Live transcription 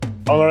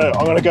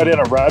I'm gonna go down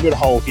a rabbit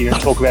hole here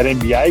and talk about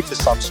NBA for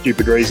some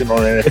stupid reason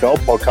on an NFL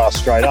podcast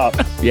straight up.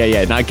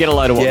 Yeah. Now get a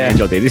load of what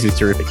Manjot did. This is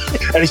terrific.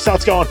 And he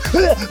starts going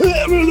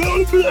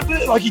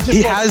like he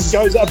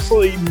goes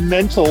absolutely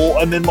mental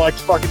and then like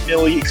fucking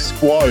nearly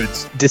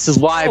explodes. This is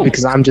why,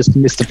 because I'm just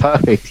Mr.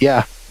 Perfect.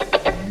 Yeah.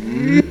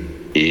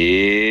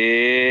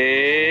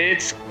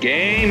 It's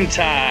game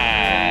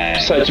time.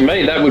 So to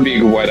me, that would be a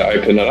good way to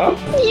open it up.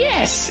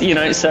 Yes,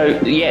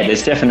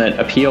 there's definite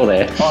appeal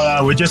there. Oh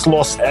no, we just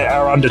lost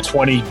our under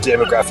 20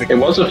 demographic. It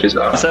was a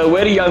fizzer. So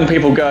where do young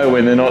people go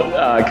when they're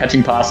not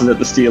catching passes at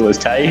the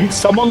Steelers, Tay?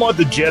 Someone like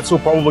the Jets will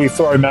probably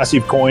throw a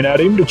massive coin at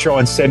him to try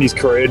and send his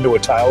career into a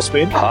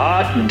tailspin.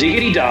 Hot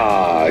diggity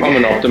dog. I'm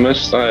an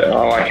optimist. I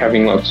like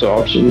having lots of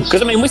options.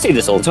 Because, we see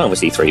this all the time. We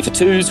see 3 for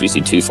 2s, we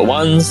see 2 for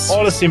 1s.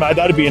 Honestly, mate,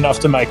 that'd be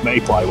enough to make me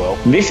play well.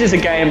 This is a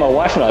game my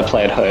wife and I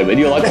play at home, and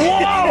you're like,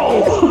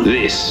 whoa!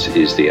 This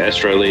is the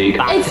Astro League.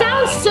 It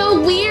sounds so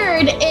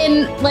weird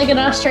in like an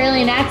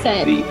Australian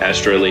accent. The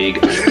Astro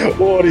League.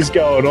 What is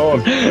going on?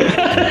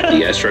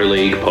 The Astro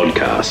League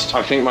podcast.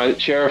 I think my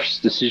sheriff's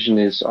decision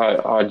is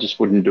I just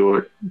wouldn't do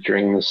it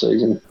during the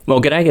season. Well,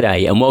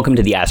 g'day, and welcome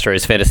to the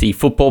Astros Fantasy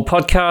Football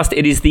Podcast.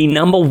 It is the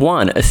number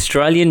 1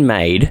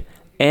 Australian-made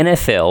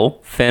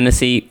NFL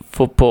fantasy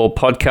football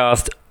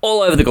podcast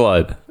all over the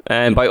globe.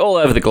 And by all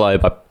over the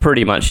globe, I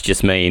pretty much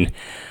just mean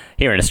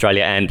here in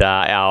Australia and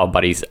our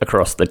buddies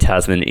across the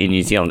Tasman in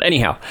New Zealand.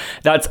 Anyhow,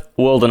 that's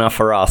world enough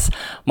for us.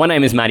 My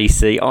name is Matty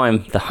C.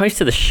 I'm the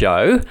host of the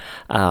show.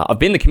 I've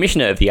been the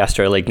commissioner of the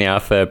Astro League now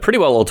for pretty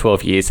well all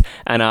 12 years,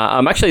 and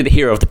I'm actually the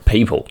hero of the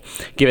people,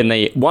 given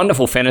the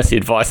wonderful fantasy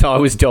advice I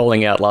was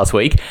doling out last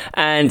week.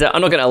 And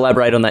I'm not going to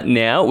elaborate on that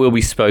now. It will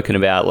be spoken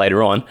about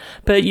later on,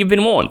 but you've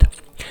been warned.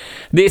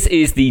 This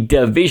is the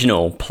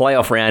Divisional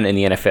playoff round in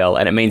the NFL,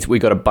 and it means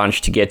we've got a bunch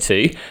to get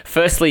to.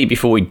 Firstly,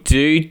 before we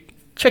do,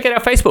 check out our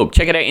Facebook,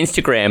 check out our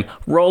Instagram,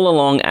 roll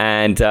along,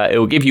 and it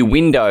will give you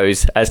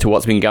windows as to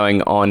what's been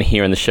going on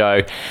here in the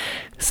show.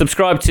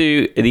 Subscribe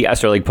to the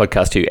Astro League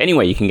podcast too,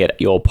 anywhere you can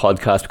get your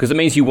podcast, because it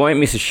means you won't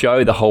miss a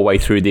show the whole way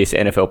through this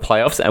NFL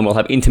playoffs, and we'll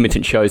have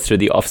intermittent shows through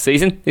the off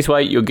season. This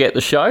way you'll get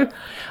the show.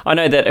 I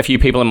know that a few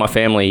people in my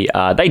family,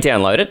 they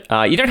download it.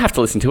 You don't have to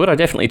listen to it. I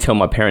definitely tell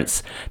my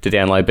parents to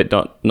download, but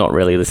not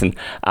really listen.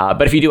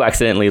 But if you do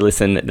accidentally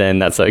listen, then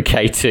that's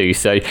okay too.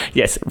 So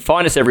yes,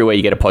 find us everywhere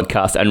you get a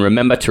podcast, and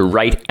remember to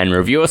rate and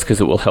review us, because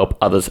it will help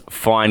others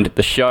find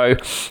the show.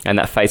 And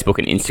that Facebook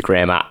and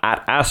Instagram are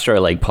at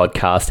Astro League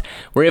Podcast.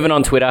 We're even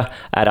on Twitter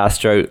at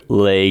Astro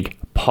League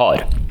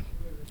Pod.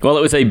 Well,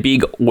 it was a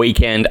big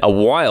weekend, a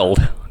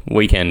wild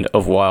weekend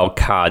of wild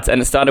cards, and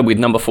it started with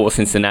number 4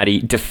 Cincinnati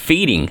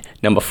defeating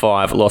number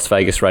 5 Las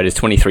Vegas Raiders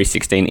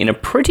 23-16 in a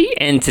pretty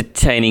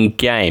entertaining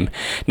game.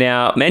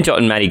 Now, Manjot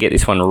and Matty get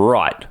this one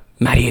right.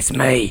 Matty, it's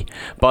me.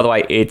 By the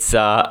way,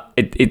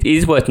 it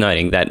is worth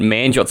noting that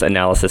Manjot's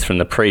analysis from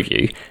the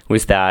preview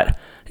was that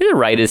it's a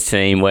Raiders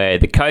team where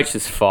the coach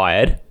was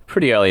fired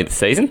pretty early in the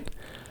season.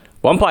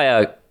 One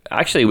player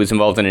actually was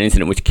involved in an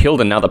incident which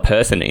killed another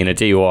person in a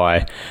DUI,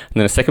 and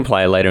then a second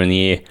player later in the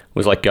year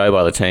was let go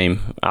by the team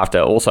after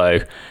also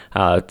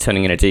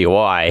turning in a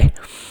DUI.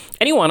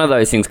 Any one of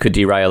those things could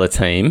derail a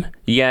team,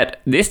 yet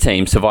this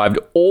team survived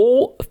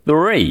all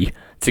 3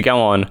 to go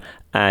on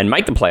and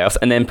make the playoffs,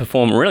 and then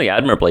perform really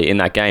admirably in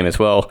that game as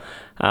well,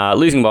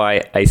 losing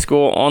by a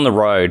score on the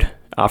road.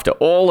 After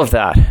all of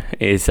that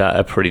is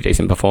a pretty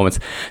decent performance.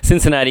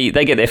 Cincinnati,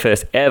 they get their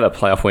first ever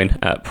playoff win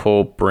at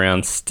Paul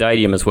Brown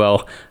Stadium as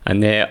well,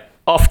 and they're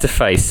off to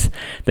face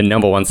the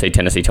number 1 seed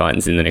Tennessee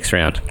Titans in the next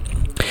round.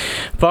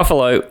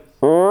 Buffalo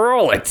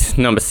rollicked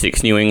number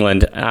 6 New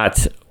England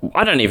at,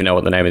 I don't even know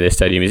what the name of their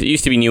stadium is. It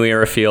used to be New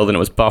Era Field, and it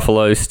was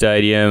Buffalo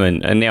Stadium,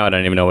 and now I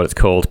don't even know what it's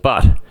called,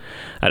 but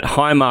at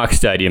Highmark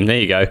Stadium, there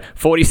you go,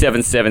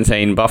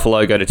 47-17,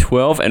 Buffalo go to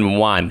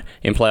 12-1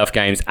 in playoff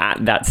games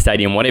at that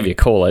stadium, whatever you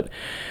call it.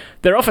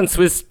 Their offense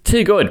was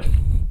too good.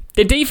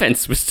 Their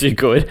defense was too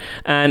good,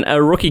 and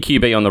a rookie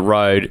QB on the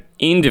road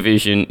in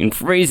division in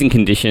freezing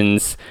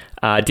conditions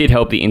did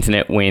help the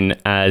internet win,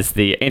 as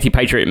the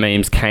anti-Patriot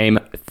memes came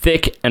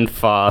thick and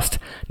fast.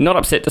 Not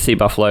upset to see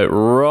Buffalo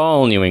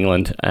roll New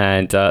England,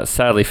 and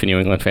sadly for New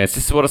England fans,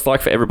 this is what it's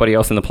like for everybody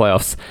else in the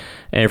playoffs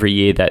every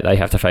year that they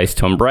have to face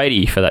Tom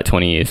Brady for that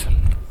 20 years.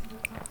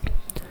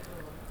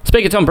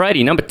 Speaking of Tom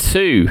Brady, number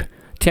 2,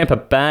 Tampa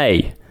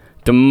Bay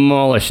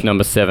demolished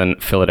number 7,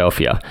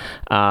 Philadelphia.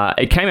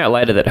 It came out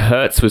later that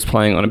Hurts was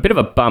playing on a bit of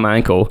a bum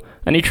ankle,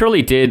 and he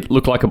truly did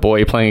look like a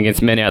boy playing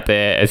against men out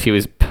there, as he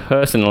was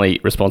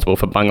personally responsible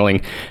for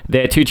bungling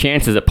their 2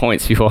 chances at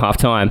points before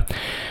halftime.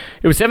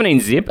 It was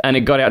 17-zip, and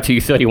it got out to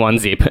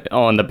 31-zip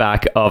on the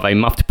back of a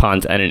muffed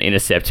punt and an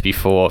intercept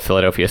before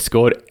Philadelphia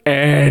scored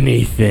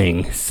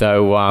anything.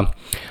 So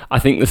I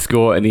think the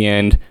score at the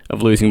end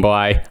of losing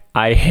by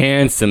a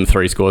handsome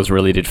 3 scores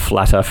really did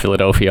flatter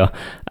Philadelphia.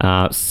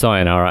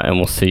 Sayonara, and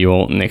we'll see you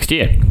all next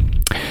year.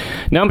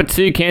 Number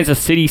 2, Kansas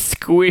City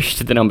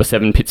squished the number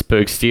 7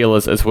 Pittsburgh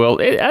Steelers as well.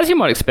 As you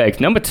might expect,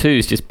 number 2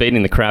 is just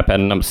beating the crap out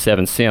of number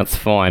 7. Sounds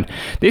fine.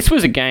 This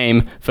was a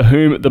game for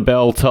whom the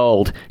bell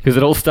tolled, because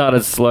it all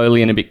started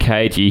slowly and a bit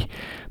cagey.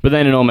 But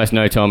then in almost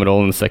no time at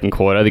all in the second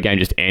quarter, the game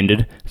just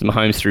ended. As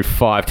Mahomes threw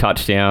 5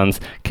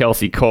 touchdowns.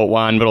 Kelsey caught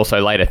one, but also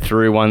later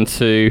threw one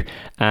too.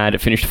 And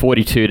it finished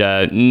 42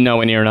 to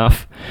nowhere near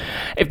enough.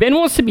 If Ben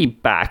wants to be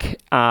back,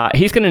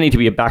 he's going to need to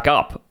be a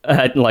backup,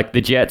 like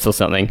the Jets or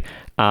something.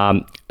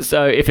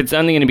 So if it's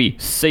only going to be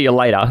see you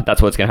later,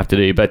 that's what it's going to have to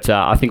do. But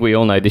I think we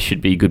all know this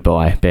should be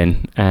goodbye,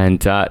 Ben.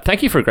 And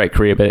thank you for a great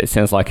career, but it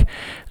sounds like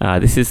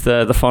this is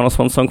the final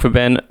swan song for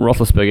Ben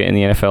Roethlisberger in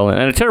the NFL.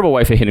 And a terrible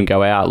way for him to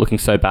go out, looking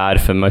so bad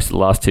for most of the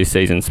last 2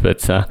 seasons. But,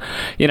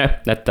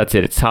 that's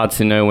it. It's hard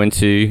to know when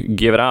to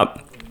give it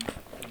up.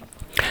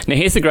 Now,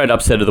 here's the great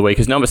upset of the week,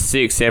 is number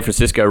 6, San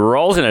Francisco,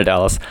 rolls into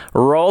Dallas,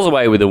 rolls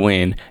away with a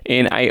win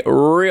in a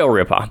real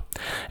ripper.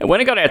 And when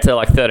it got out to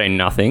like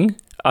 13-0,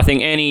 I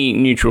think any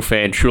neutral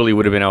fan truly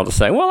would have been able to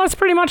say, well, that's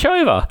pretty much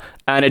over.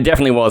 And it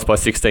definitely was by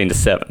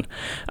 16-7.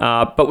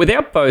 But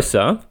without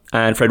Bosa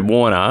and Fred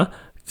Warner,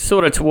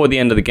 sort of toward the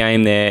end of the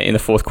game there in the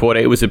fourth quarter,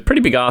 it was a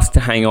pretty big ask to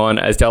hang on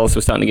as Dallas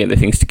was starting to get their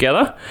things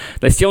together.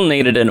 They still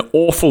needed an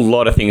awful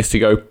lot of things to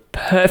go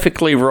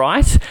perfectly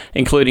right,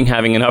 including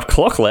having enough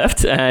clock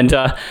left, and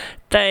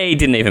they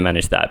didn't even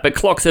manage that. But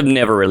clocks have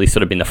never really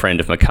sort of been the friend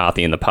of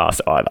McCarthy in the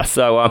past either.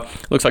 So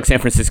looks like San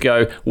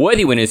Francisco,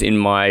 worthy winners in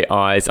my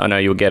eyes. I know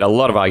you'll get a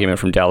lot of argument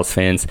from Dallas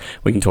fans.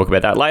 We can talk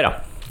about that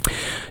later.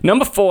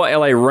 Number 4,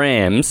 LA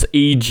Rams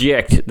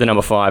eject the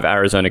number 5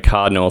 Arizona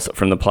Cardinals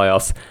from the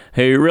playoffs,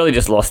 who really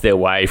just lost their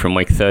way from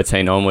week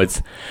 13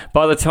 onwards.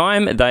 By the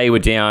time they were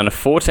down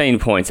 14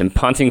 points and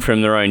punting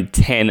from their own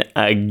 10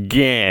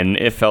 again,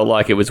 it felt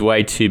like it was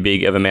way too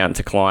big of a mountain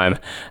to climb.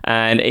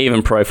 And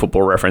even Pro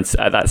Football Reference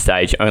at that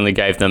stage only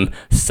gave them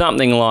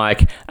something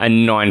like a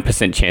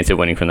 9% chance of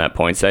winning from that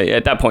point. So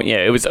at that point,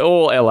 it was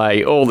all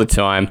LA all the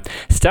time.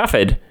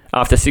 Stafford,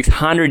 after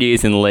 600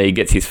 years in the league,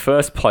 gets his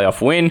first playoff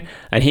win,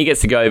 and he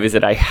gets to go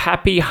visit a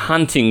happy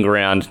hunting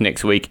ground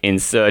next week in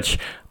search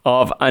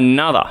of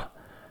another.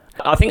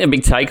 I think the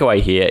big takeaway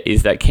here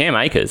is that Cam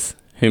Akers,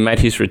 who made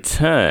his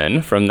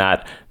return from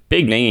that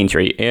big knee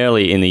injury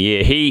early in the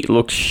year, he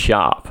looked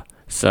sharp.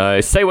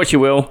 So say what you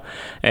will,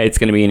 it's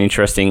going to be an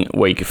interesting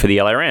week for the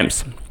LA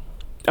Rams.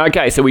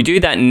 Okay, so we do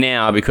that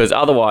now because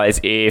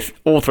otherwise, if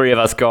all 3 of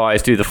us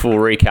guys do the full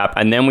recap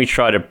and then we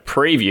try to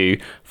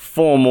preview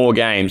 4 more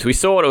games, we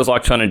saw what it was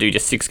like trying to do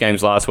just 6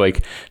 games last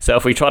week. So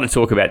if we try to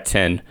talk about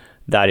 10,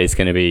 that is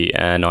going to be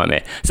a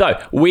nightmare. So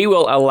we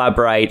will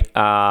elaborate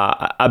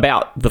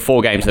about the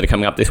 4 games that are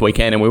coming up this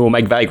weekend, and we will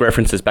make vague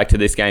references back to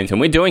these games.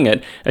 And we're doing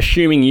it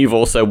assuming you've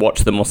also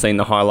watched them or seen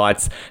the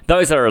highlights.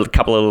 Those are a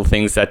couple of little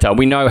things that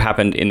we know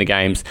happened in the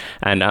games.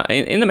 And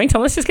in the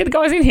meantime, let's just get the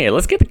guys in here.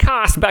 Let's get the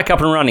cast back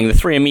up and running, the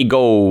 3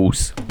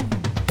 amigos.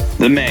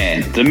 The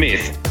man, the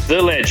myth,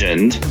 the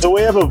legend. Do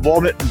we have a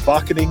vomit and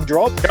bucketing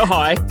drop? Go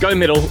high, go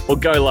middle, or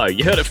go low.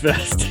 You heard it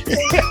first.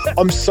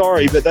 I'm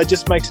sorry, but that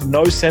just makes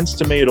no sense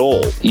to me at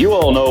all. You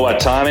all know what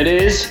time it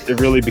is. It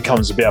really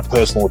becomes about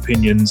personal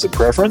opinions and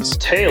preference.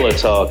 Taylor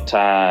Talk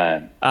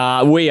time.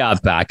 We are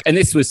back, and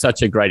this was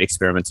such a great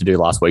experiment to do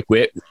last week.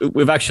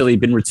 We've actually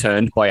been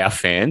returned by our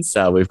fans.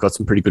 We've got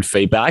some pretty good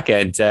feedback,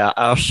 and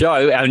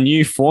our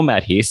new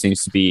format here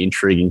seems to be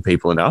intriguing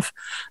people enough.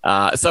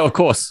 So, of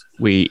course,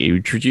 we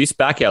introduce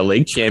back our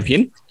league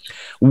champion,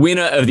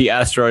 winner of the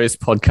Astros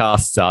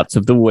podcast starts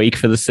of the week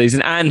for the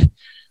season, and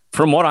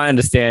from what I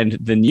understand,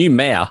 the new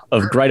mayor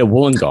of Greater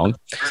Wollongong.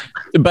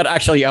 But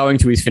actually, owing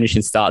to his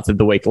finishing starts of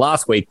the week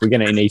last week, we're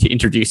going to need to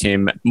introduce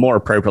him more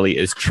appropriately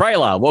as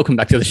Trailer. Welcome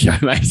back to the show,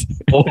 mate.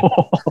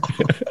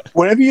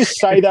 Whenever you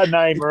say that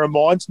name, it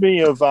reminds me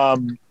of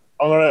I'm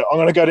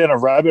gonna go down a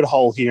rabbit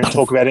hole here and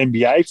talk about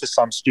NBA for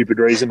some stupid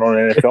reason on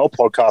an NFL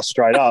podcast.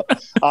 Straight up,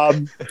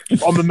 I'm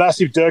a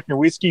massive Dirk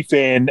Nowitzki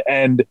fan,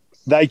 and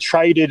they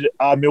traded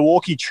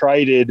Milwaukee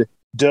traded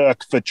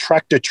Dirk for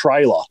Tractor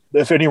Trailer,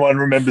 if anyone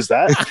remembers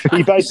that.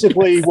 He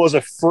basically was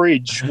a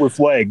fridge with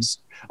legs,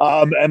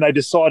 and they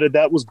decided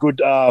that was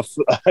good, a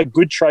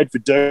good trade for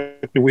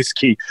Dirk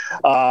Nowitzki.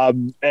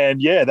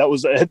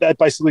 That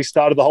basically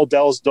started the whole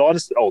Dallas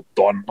dynasty.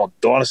 Not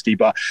dynasty,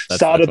 but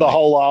started the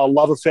whole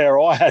love affair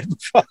I had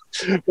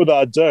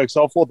with Dirk.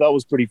 So I thought that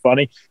was pretty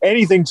funny.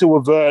 Anything to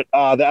avert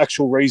the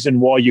actual reason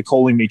why you're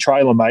calling me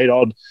Trailer, mate,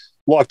 I'd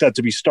like that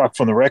to be struck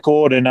from the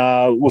record, and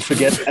we'll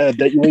forget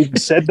that you even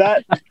said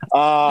that,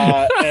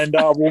 and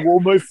we'll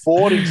move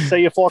forward and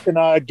see if I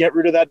can get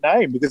rid of that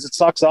name, because it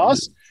sucks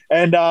ass.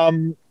 And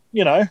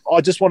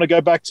I just want to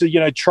go back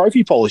to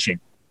trophy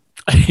polishing.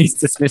 He's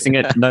dismissing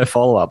it. No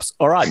follow-ups.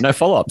 All right, no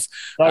follow-ups.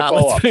 No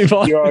follow-ups. Let's move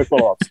on. Zero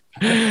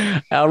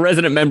follow-ups. Our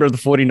resident member of the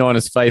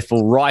 49ers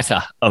faithful,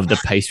 writer of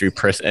the Pastry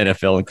Press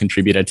NFL, and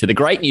contributor to the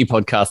great new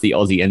podcast, The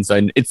Aussie End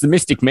Zone. It's the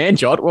Mystic Man,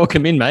 Jot.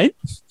 Welcome in, mate.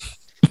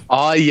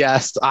 Oh,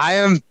 yes. I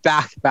am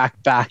back.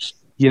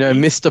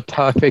 Mr.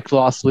 Perfect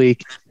last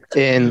week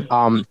in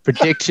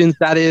predictions,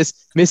 that is.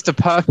 Mr.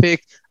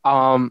 Perfect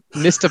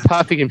Mr.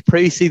 Perfect in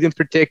preseason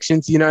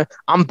predictions. You know,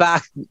 I'm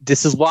back.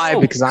 This is why,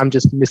 because I'm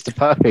just Mr.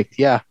 Perfect.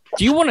 Yeah.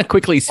 Do you want to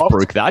quickly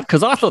spruik that?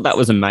 Because I thought that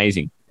was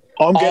amazing.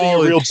 I'm getting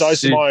a real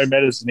dose of my own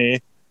medicine here.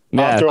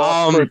 Yeah. After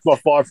I spruiked my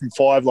 5 from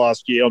 5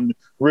 last year, I'm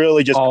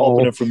really just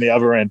popping it from the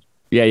other end.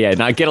 Yeah.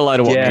 No, get a load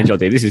of what Manjot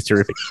did. This is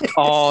terrific.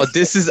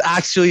 This is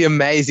actually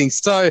amazing.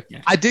 So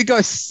I did go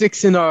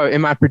 6-0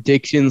 in my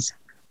predictions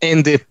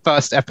in the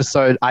first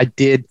episode I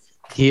did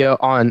here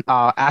on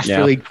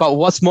Astro League. But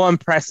what's more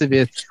impressive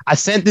is I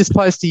sent this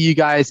post to you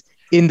guys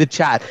in the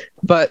chat,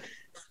 but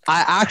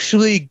I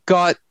actually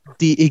got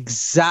the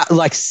exact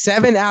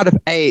 7 out of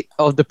 8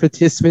 of the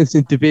participants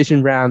in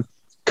division round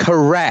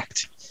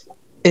correct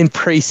in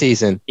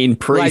preseason.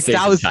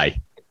 That was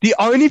the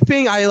only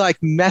thing I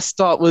messed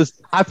up was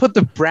I put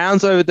the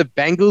Browns over the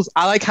Bengals.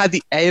 I had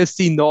the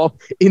AFC North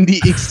in the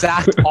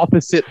exact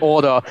opposite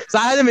order. So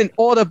I had them in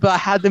order, but I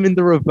had them in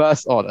the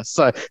reverse order.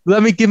 So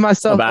let me give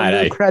myself a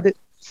little credit.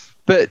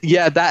 But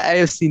yeah, that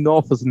AFC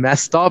North was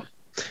messed up.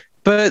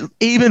 But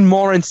even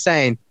more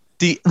insane,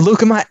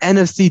 look at my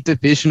NFC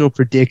divisional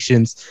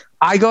predictions.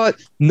 I got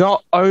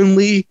not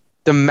only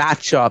the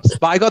matchups,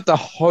 but I got the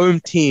home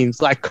teams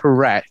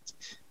correct.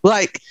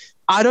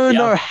 I don't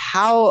know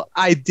how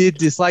I did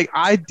this. I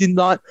had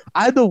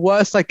the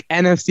worst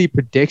NFC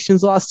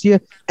predictions last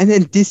year, and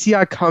then this year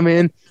I come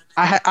in,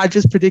 I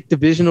just predict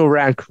divisional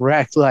round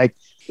correct. What?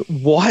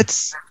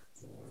 It's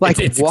what?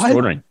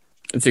 Extraordinary.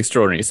 It's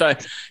extraordinary. So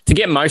to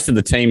get most of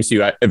the teams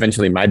who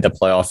eventually made the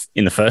playoff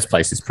in the first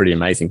place is pretty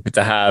amazing. But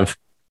to have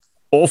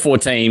all 4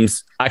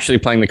 teams actually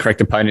playing the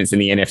correct opponents in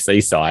the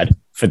NFC side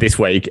for this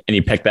week, and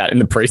you pick that in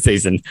the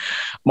preseason,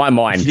 my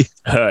mind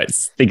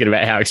hurts thinking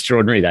about how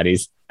extraordinary that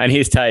is. And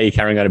here's Tay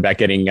carrying on about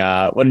getting,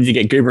 what did you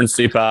get? Goober and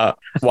Super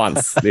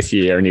once this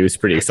year, and he was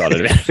pretty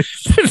excited about it.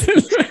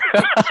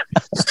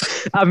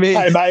 I mean,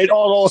 hey mate, I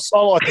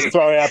like to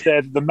throw out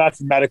there the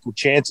mathematical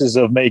chances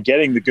of me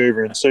getting the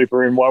Goober and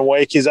Super in 1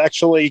 week is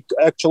actually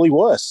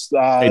worse.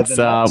 It's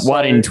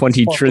 1 in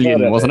 20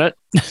 trillion, wasn't it?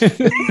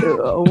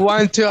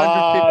 1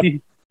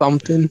 250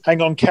 something.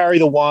 Hang on, carry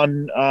the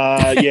one.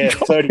 30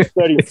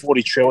 or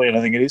 40 trillion,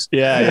 I think it is.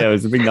 Yeah, it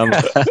was a big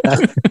number.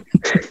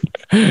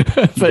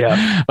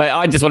 But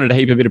I just wanted to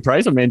heap a bit of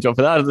praise on Manjot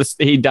for that.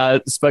 He'd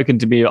spoken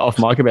to me off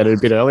mic about it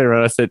a bit earlier,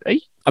 and I said, hey,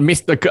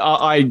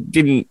 I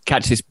didn't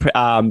catch this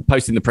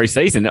post in the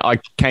preseason. I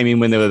came in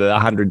when there were the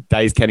 100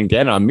 days counting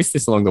down, and I missed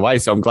this along the way.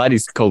 So I'm glad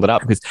he's called it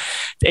up, because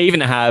to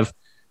even have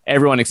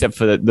everyone except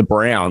for the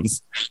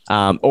Browns,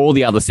 all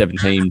the other 7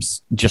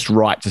 teams just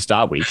right to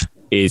start with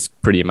is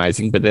pretty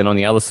amazing. But then on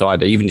the other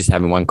side, even just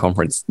having one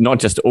conference, not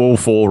just all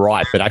 4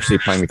 right, but actually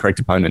playing the correct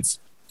opponents,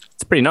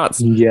 it's pretty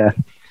nuts.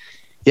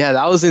 Yeah,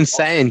 that was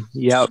insane.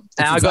 Yep.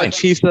 And I got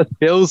Chiefs vs.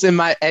 Bills in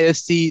my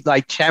AFC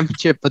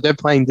championship, but they're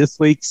playing this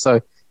week.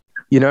 So,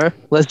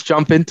 let's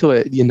jump into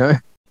it,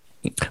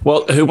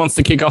 Well, who wants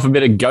to kick off a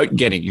bit of goat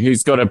getting?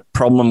 Who's got a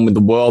problem with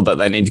the world that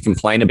they need to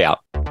complain about?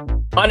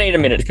 I need a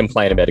minute to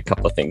complain about a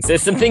couple of things.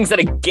 There's some things that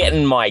are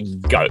getting my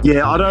goat.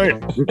 Yeah,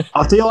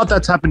 I feel like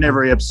that's happened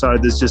every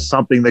episode. There's just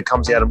something that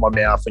comes out of my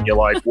mouth and you're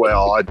like,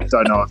 well, I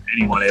don't know if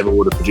anyone ever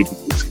would have predicted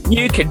this.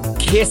 You could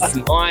kiss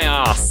my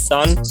ass,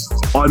 son.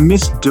 I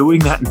missed doing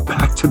that in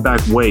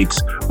back-to-back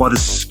weeks by the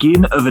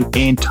skin of an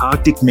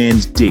Antarctic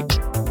man's dick.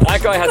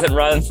 That guy hasn't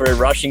run for a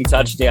rushing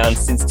touchdown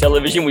since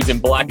television was in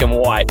black and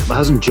white.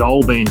 Hasn't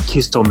Joel been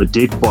kissed on the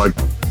dick by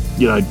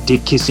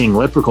dick-kissing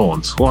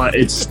leprechauns?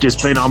 It's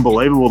just been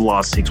unbelievable the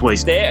last 6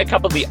 weeks. They're a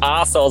couple of the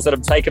arseholes that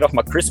have taken off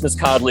my Christmas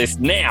card list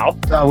now.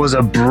 That was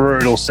a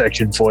brutal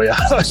section for you.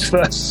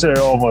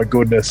 Oh, my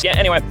goodness. Yeah,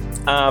 anyway,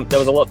 there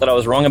was a lot that I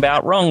was wrong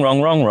about.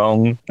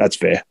 Wrong. That's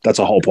fair. That's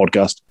a whole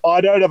podcast. I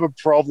don't have a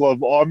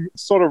problem. I'm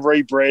sort of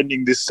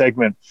rebranding this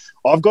segment.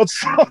 I've got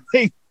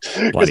something,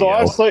 because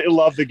I absolutely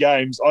love the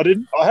games. I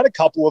had a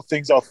couple of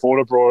things I thought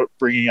of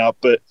bringing up,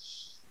 but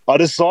I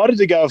decided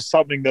to go with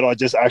something that I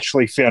just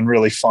actually found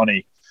really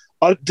funny.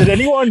 Did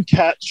anyone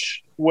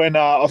catch when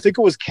I think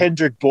it was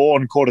Kendrick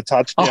Bourne caught a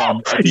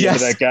touchdown at the end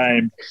of that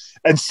game,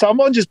 and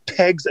someone just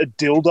pegs a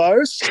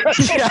dildo?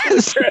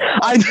 Yes,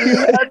 I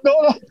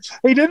knew.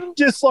 He didn't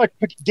just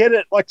get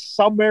it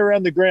somewhere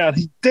around the ground.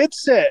 He dead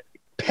set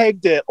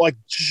pegged it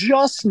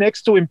just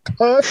next to him,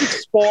 perfect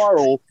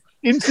spiral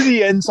into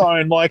the end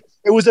zone.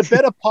 It was a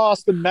better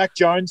pass than Mac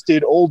Jones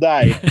did all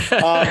day.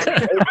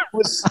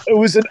 It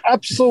was an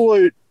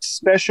absolute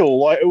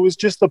special. It was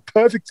just the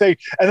perfect thing.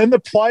 And then the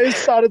players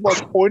started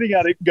pointing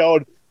at it and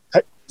going,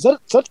 hey, is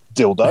that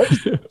dildo?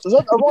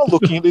 Am I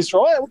looking at this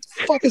right? What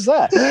the fuck is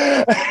that?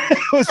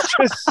 It was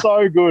just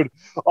so good.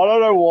 I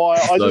don't know why.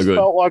 I just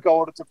felt like I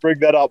wanted to bring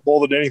that up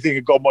more than anything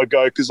and got my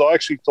go, because I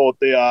actually thought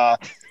I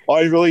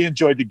really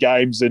enjoyed the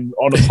games, and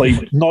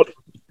honestly, not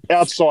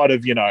outside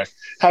of,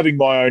 having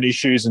my own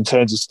issues in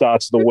terms of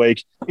starts of the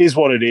week is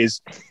what it is.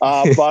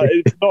 But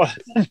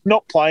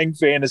not playing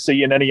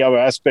fantasy in any other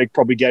aspect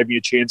probably gave me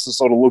a chance to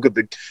sort of look at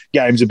the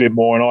games a bit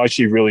more, and I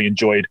actually really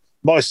enjoyed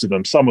most of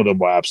them. Some of them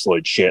were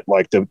absolute shit,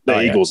 like the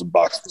Eagles and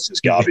Bucks was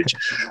just garbage.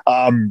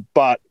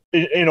 But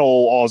in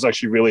all, I was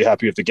actually really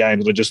happy with the game,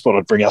 and I just thought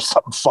I'd bring out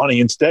something funny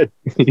instead.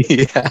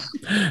 Yeah.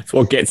 It's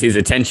what gets his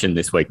attention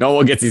this week. Not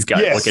what gets his goat.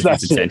 Yes, what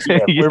gets his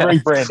attention. We're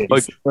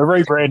rebranding. We're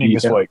rebranding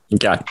this week.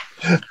 Okay.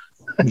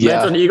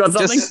 Yeah. Benson, you got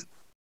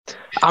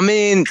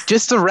something?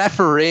 Just the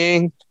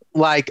refereeing.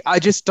 Like, I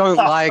just don't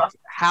like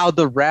how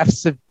the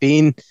refs have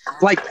been,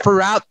 like,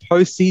 throughout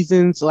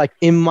postseasons, like,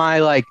 in my,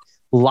 like,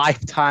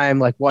 lifetime,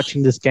 like,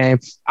 watching this game.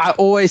 I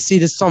always see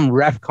there's some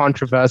ref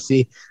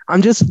controversy.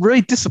 I'm just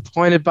really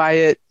disappointed by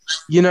it.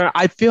 You know,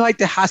 I feel like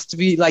there has to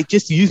be, like,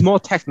 just use more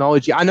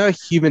technology. I know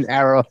human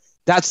error,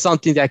 that's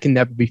something that can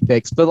never be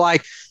fixed. But,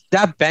 like,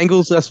 that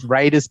Bengals vs.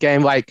 Raiders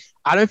game, like,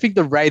 I don't think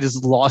the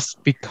Raiders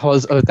lost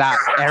because of that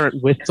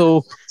errant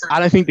whistle. I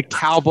don't think the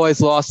Cowboys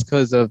lost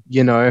because of,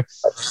 you know,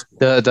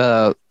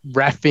 the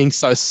ref being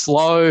so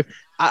slow.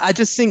 I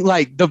just think,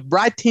 like, the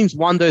right teams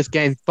won those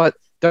games, but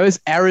those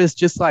errors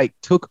just, like,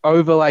 took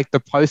over, like, the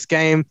post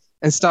game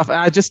and stuff. And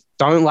I just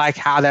don't like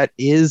how that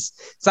is.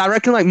 So I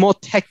reckon, like, more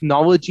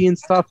technology and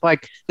stuff,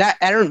 like that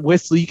errant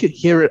whistle, you could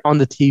hear it on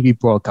the TV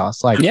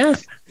broadcast. Like, Yeah.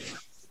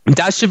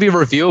 That should be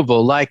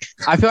reviewable. Like,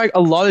 I feel like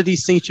a lot of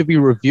these things should be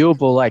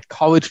reviewable, like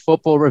college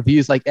football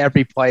reviews, like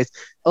every place.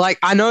 Like,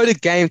 I know the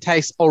game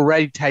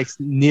already takes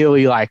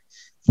nearly like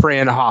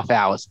 3.5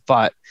 hours,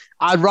 but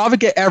I'd rather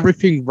get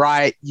everything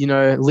right, you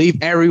know, leave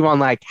everyone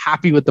like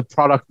happy with the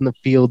product in the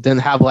field than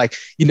have like,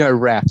 you know,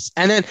 reps.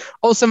 And then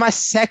also my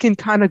second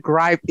kind of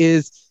gripe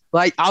is,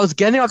 like, I was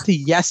getting up to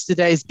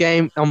yesterday's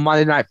game on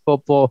Monday Night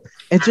Football.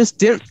 It just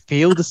didn't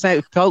feel the same.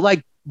 It felt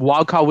like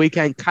wildcard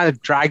weekend kind of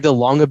dragged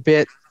along a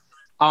bit.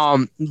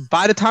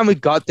 By the time we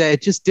got there,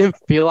 it just didn't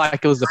feel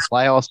like it was the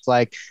playoffs.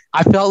 Like,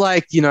 I felt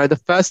like, you know, the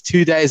first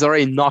 2 days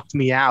already knocked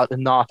me out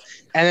and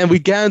then we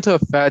get into a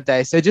third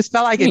day. So it just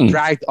felt like it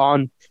dragged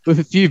on with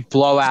a few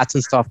blowouts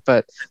and stuff.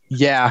 But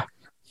yeah,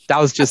 that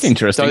was just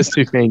interesting. Those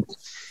two things.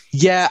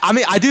 Yeah, I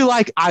mean, I do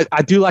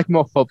like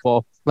more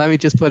football. Let me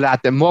just put it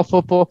out there. More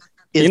football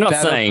is You're not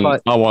better, saying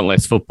but I want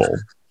less football.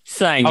 You're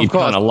saying you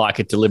kind of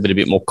like it delivered a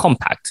bit more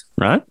compact,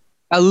 right?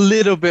 a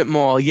little bit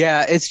more.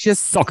 Yeah, it's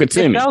just Sock it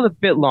to me. It felt a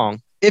bit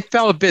long. It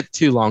felt a bit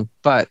too long,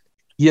 but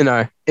you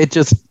know, it's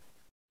just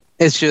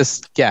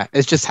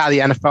how the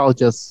NFL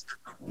just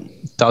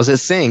does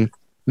its thing.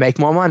 Make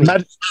more money.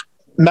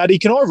 Maddie,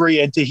 can I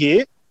re-enter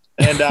here?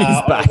 And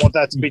I don't want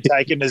that to be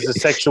taken as a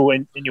sexual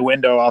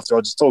innuendo after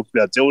I just talked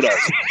about dildos.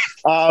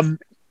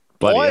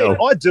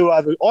 I do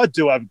have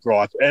a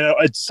gripe, and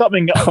it's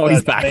something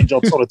that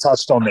Angel sort of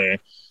touched on there.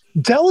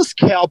 Dallas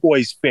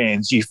Cowboys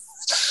fans, you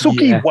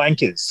sooky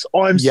wankers.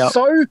 I'm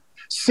so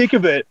sick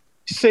of it.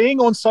 Seeing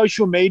on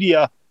social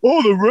media,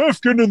 the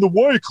ref getting in the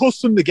way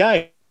cost him the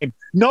game.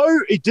 No,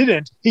 it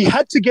didn't. He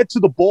had to get to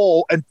the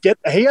ball and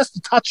he has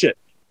to touch it.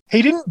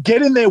 He didn't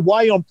get in their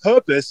way on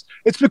purpose.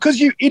 It's because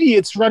you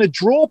idiots ran a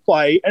draw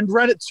play and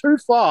ran it too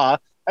far,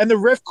 and the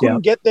ref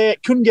couldn't get there,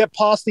 couldn't get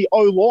past the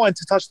O-line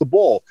to touch the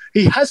ball.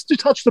 He has to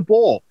touch the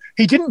ball.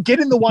 He didn't get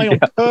in the way on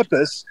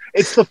purpose.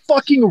 It's the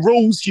fucking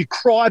rules, you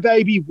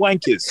crybaby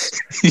wankers.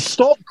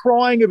 Stop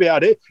crying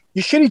about it.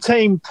 Your shitty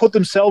team put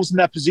themselves in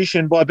that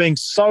position by being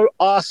so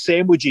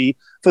arse-sandwichy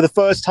for the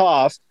first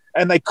half,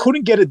 and they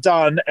couldn't get it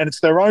done, and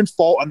it's their own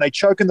fault, and they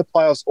choke in the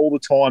playoffs all the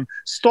time.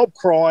 Stop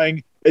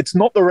crying. It's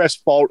not the ref's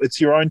fault. It's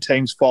your own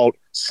team's fault.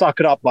 Suck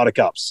it up,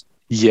 buttercups.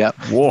 Yeah.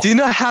 Whoa. Do you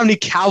know how many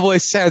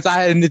Cowboys fans I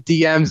had in the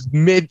DMs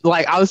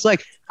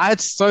I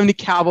had so many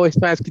Cowboys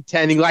fans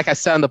contending, like I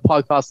said on the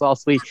podcast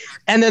last week.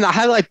 And then I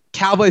had like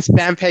Cowboys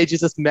fan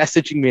pages just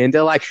messaging me, and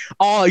they're like,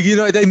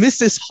 they missed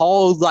this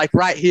hold like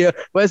right here.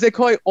 Whereas they're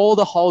calling all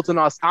the holds on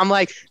us. I'm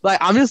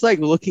I'm just like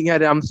looking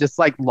at it. I'm just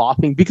like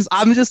laughing because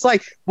I'm just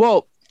like,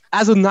 well,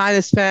 as a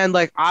Niners fan,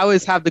 like I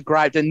always have the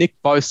gripe that Nick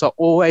Bosa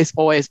always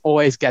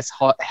gets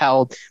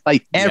held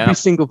like every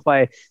single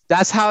play.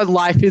 That's how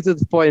life is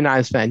as a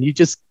 49ers fan. You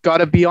just got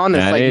to be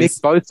honest. Nick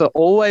Bosa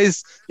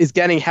always is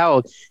getting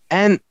held.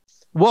 And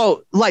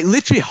well, like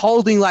literally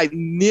holding like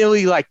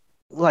nearly like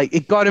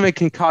it got him a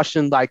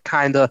concussion, like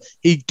kind of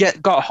he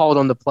got hold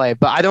on the play.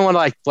 But I don't want to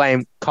like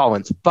blame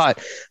Collins. But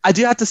I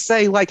do have to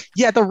say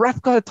the ref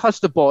got to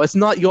touch the ball. It's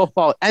not your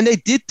fault. And they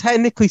did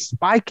technically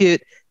spike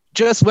it.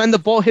 Just when the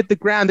ball hit the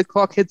ground, the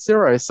clock hit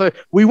 0. So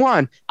we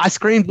won. I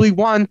screamed, we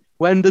won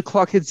when the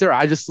clock hit 0.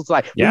 I just was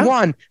like, we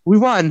won.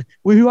 And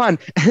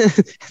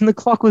the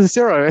clock was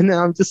 0. And then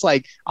I'm just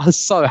like, I was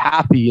so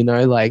happy,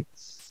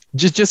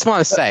 just want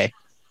to say,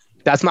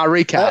 that's my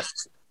recap.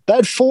 They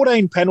had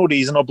 14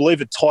 penalties, and I believe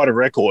it tied a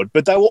record,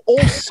 but they were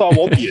all so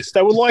obvious.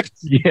 They were like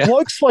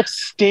blokes like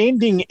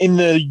standing in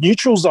the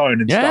neutral zone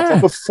and stuff like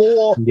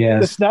before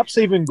the snap's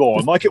even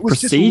gone. Like it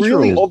was just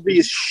really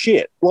obvious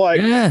shit.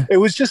 It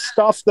was just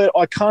stuff that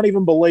I can't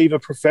even believe a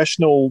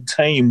professional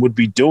team would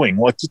be doing.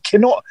 Like you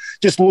cannot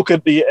just look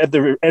at the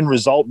end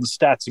result and the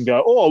stats and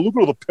go, "Oh, look at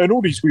all the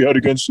penalties we had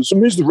against us. It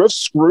means the refs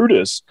screwed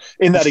us,"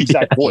 in that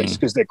exact voice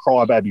because they're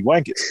crybaby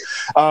wankers.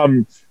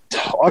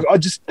 I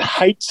just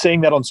hate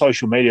seeing that on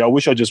social media. I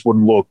wish I just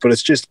wouldn't look, but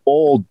it's just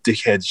all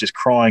dickheads just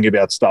crying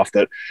about stuff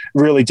that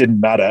really didn't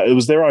matter. It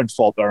was their own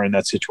fault they were in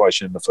that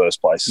situation in the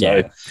first place.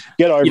 So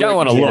get over it. You don't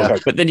want to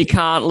look, but then you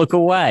can't look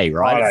away,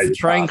 right? It's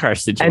a train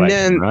crash situation, and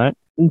then, right?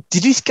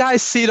 Did you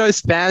guys see those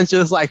fans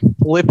just like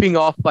flipping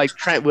off like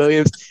Trent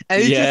Williams?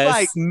 And it's just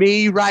like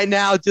me right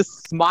now,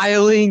 just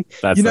smiling.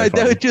 That's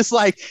they were just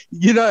like,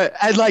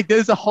 and like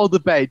there's a whole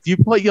debate. Do you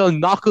put your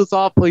knuckles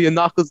up or your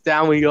knuckles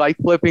down when you're like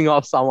flipping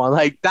off someone?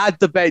 Like that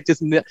debate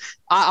just, I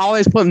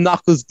always put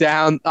knuckles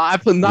down. I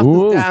put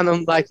knuckles down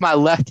on like my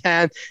left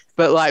hand,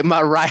 but like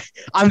my right,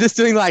 I'm just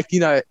doing like,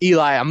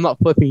 Eli, I'm not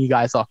flipping you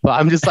guys off, but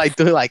I'm just like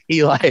doing like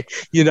Eli,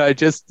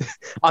 just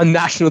on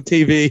national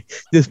TV,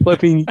 just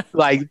flipping,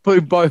 like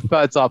putting both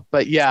birds off.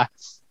 But yeah,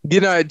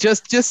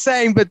 just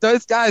saying, but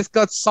those guys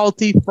got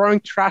salty, throwing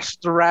trash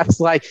at the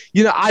refs. Like,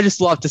 I just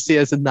love to see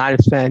as a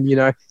Niners fan,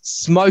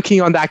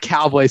 smoking on that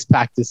Cowboys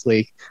pack this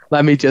week.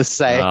 Let me just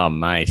say. Oh,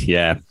 mate,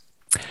 yeah.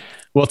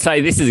 Well,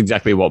 Tay, this is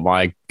exactly what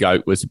my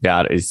goat was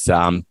about is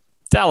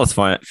Dallas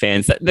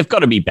fans, they've got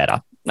to be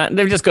better.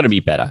 They've just got to be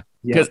better.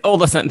 Because all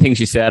the certain things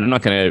you said, I'm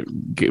not going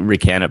to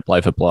recount it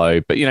blow for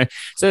blow, but, so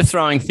they're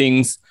throwing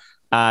things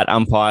at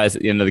umpires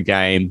at the end of the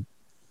game,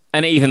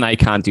 and even they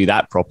can't do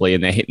that properly,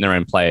 and they're hitting their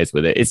own players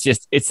with it.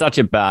 It's such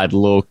a bad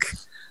look.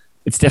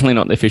 It's definitely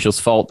not the officials'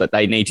 fault that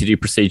they need to do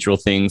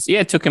procedural things. Yeah,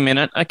 it took a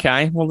minute.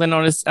 Okay, well, they're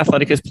not as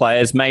athletic as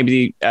players.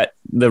 Maybe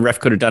the ref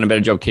could have done a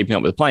better job keeping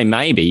up with the play.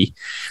 Maybe.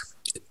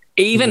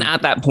 Even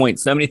at that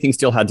point, so many things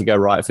still had to go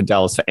right for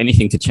Dallas for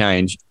anything to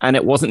change, and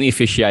it wasn't the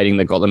officiating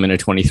that got them in a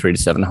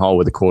 23-7 hole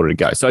with a quarter to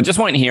go. So I just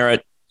want to hear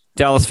it.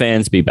 Dallas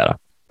fans, be better.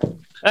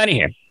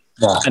 Anyhow,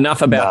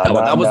 enough about that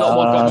one. That was not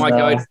what got my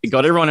goat. It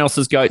got everyone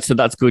else's goat, so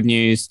that's good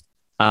news.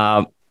 Who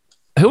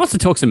wants to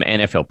talk some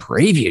NFL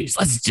previews?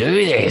 Let's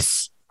do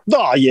this.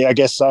 Oh, yeah, I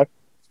guess so.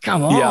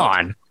 Come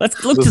on.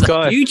 Let's look to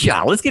the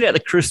future. Let's get out the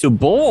crystal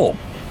ball.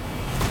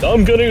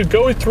 I'm going to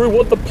go through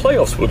what the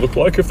playoffs would look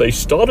like if they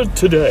started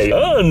today.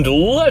 And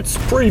let's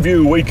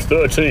preview Week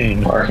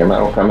 13. I reckon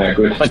that'll come out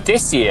good. But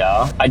this year,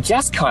 I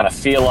just kind of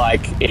feel like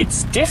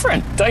it's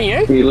different, don't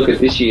you? You look at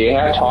this year,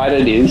 how tight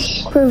it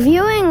is.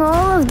 Reviewing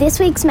all of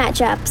this week's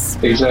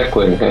matchups.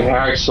 Exactly. And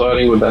how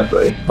exciting would that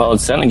be? Well,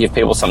 it'd certainly give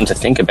people something to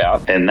think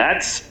about. And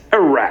that's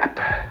a wrap.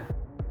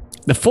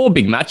 The 4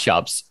 big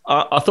matchups,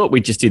 I thought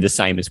we'd just do the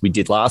same as we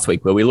did last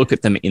week, where we look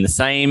at them in the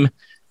same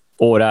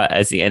order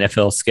as the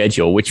NFL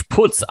schedule, which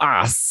puts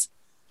us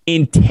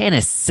in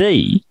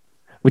Tennessee,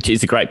 which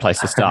is a great place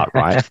to start,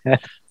 right?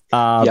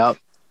 Yep.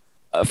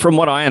 From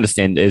what I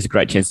understand, there's a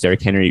great chance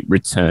Derrick Henry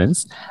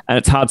returns, and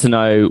it's hard to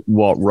know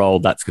what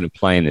role that's going to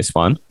play in this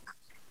one.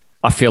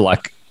 I feel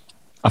like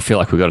we've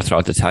got to throw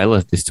it to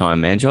Taylor this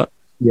time, Manjot.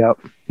 Yep,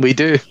 we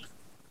do.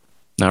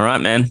 All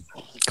right, man.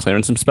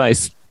 Clearing some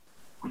space.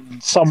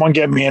 Someone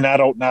get me an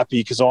adult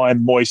nappy because I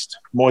am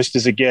moist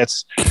as it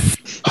gets.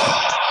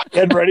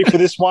 Getting ready for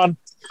this one.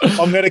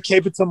 I'm going to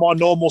keep it to my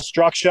normal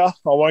structure. I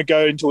won't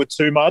go into it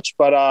too much,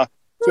 but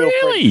feel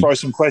free to throw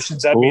some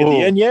questions at me at the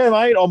end. Yeah,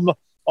 mate,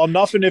 I'm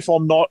nothing if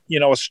I'm not,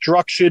 a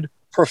structured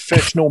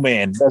professional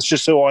man. That's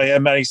just who I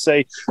am, Matty C.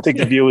 I think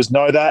the viewers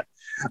know that.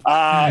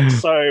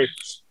 So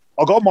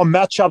I got my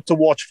matchup to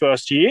watch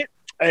first here.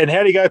 And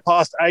how do you go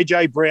past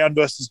AJ Brown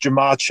versus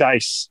Jamar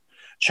Chase?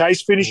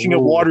 Chase finishing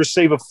at wide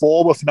receiver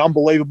 4 with an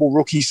unbelievable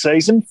rookie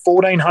season,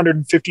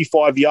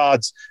 1,455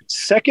 yards,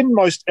 second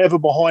most ever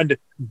behind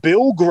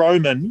Bill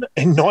Groman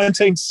in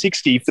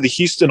 1960 for the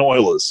Houston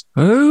Oilers.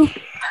 Who?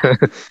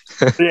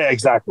 Yeah,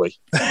 exactly.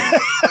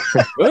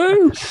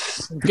 Who?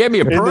 Give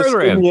me a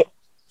program.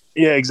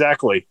 Yeah,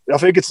 exactly. I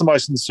think it's the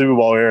most in the Super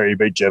Bowl area. He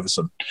beat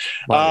Jefferson.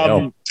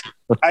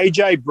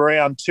 AJ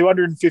Brown,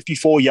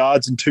 254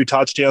 yards and 2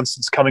 touchdowns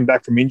since coming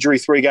back from injury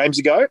 3 games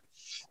ago.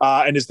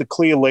 And is the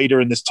clear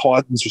leader in this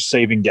Titans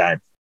receiving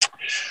game.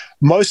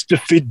 Most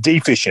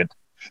deficient.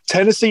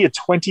 Tennessee are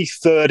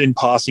 23rd in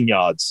passing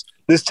yards.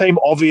 This team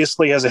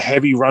obviously has a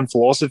heavy run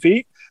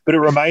philosophy, but it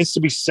remains to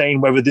be seen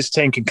whether this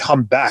team can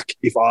come back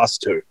if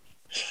asked to.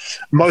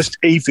 Most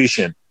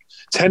efficient.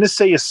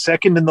 Tennessee is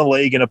second in the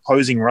league in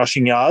opposing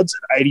rushing yards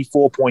at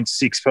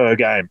 84.6 per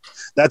game.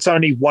 That's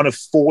only one of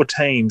 4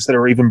 teams that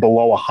are even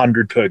below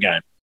 100 per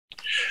game.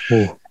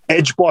 Ooh.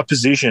 Edge by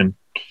position.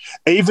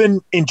 Even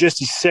in just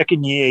his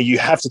second year, you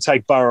have to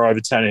take Burrow over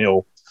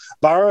Tannehill.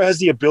 Burrow has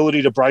the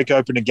ability to break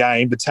open a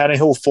game, but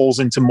Tannehill falls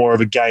into more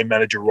of a game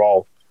manager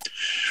role.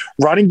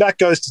 Running back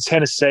goes to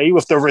Tennessee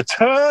with the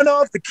return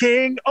of the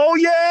king. Oh,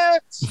 yeah.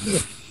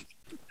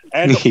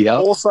 And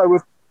also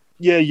with,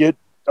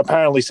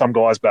 apparently some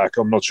guy's back.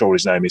 I'm not sure what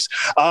his name is.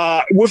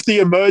 With the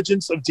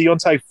emergence of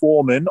Deontay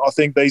Foreman, I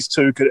think these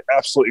two could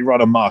absolutely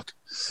run amok.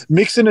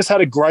 Mixon has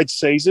had a great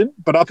season,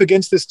 but up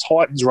against this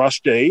Titans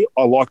rush D,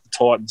 I like the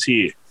Titans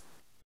here.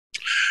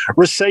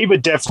 Receiver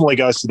definitely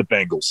goes to the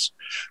Bengals.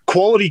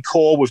 Quality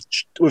core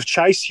with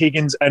Chase,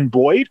 Higgins, and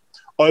Boyd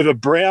over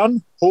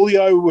Brown,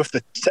 Julio with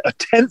a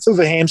tenth of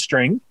a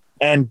hamstring,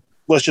 and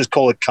let's just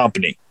call it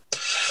company.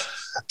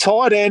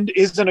 Tight end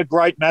isn't a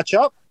great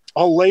matchup.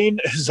 I'll lean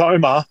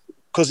Zoma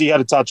because he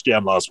had a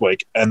touchdown last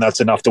week, and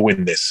that's enough to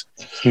win this.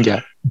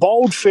 Yeah.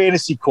 Bold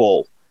fantasy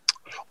call.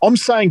 I'm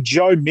saying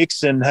Joe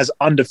Mixon has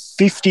under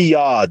 50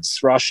 yards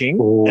rushing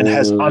and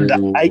has under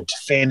 8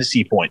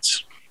 fantasy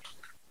points.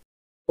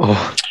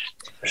 Oh.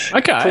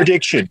 Okay.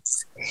 Prediction.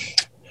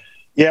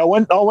 Yeah, I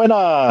went an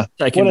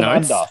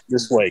under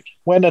this week.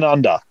 Went an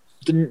under.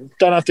 Don't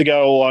have to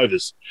go all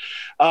overs.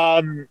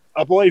 I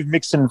believe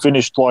Mixon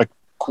finished like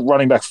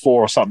running back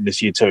 4 or something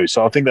this year too,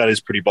 so I think that is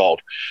pretty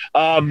bold.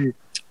 I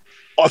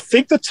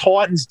think the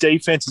Titans'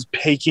 defense is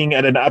peaking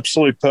at an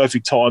absolute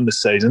perfect time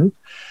this season.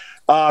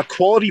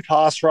 Quality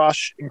pass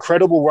rush,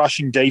 incredible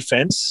rushing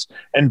defense,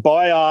 and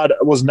Bayard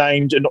was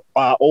named an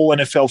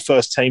All-NFL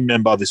first-team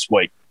member this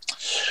week.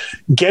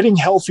 Getting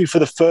healthy for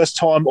the first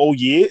time all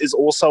year is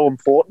also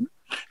important,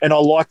 and I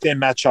like their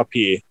matchup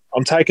here.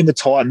 I'm taking the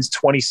Titans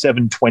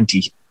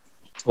 27-20.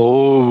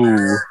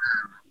 Oh.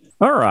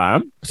 All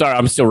right. Sorry,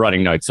 I'm still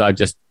writing notes.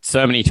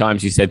 So many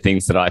times you said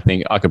things that I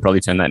think I could probably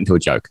turn that into a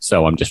joke.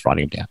 So I'm just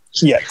writing them down.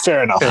 Yeah,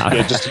 fair enough.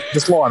 Yeah,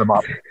 just line them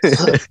up.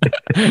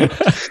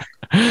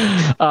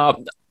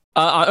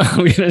 I'm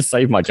going to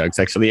save my jokes,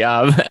 actually.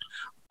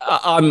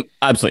 I'm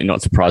absolutely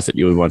not surprised that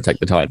you would want to take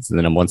the Titans and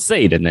the number 1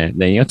 seed and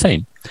they're your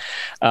team.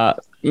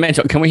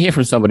 Manchok, can we hear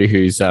from somebody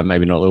who's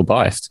maybe not a little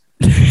biased?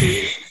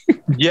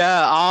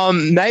 Yeah,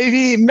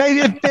 maybe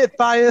a bit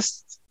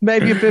biased.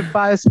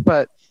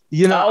 But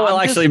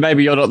actually,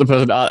 maybe you're not the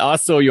person. I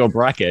saw your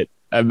bracket,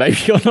 and maybe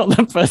you're not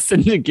the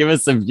person to give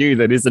us a view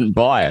that isn't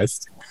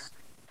biased.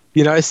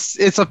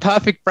 It's a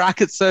perfect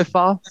bracket so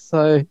far.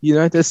 So,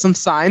 there's some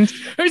signs.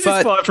 Who's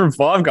this 5 from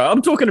 5 guy?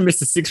 I'm talking to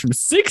Mr. 6 from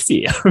 6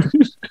 here.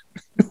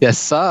 Yes,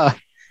 sir.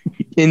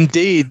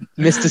 Indeed,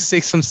 Mr.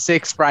 6 from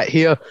 6 right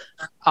here.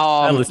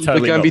 Totally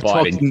we're going to be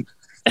talking.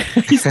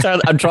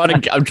 I'm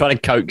trying to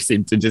coax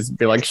him to just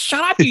be like,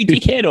 "Shut up, you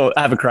dickhead," or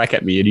have a crack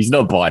at me, and he's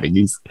not biting.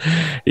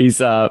 He's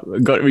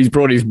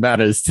brought his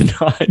manners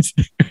tonight.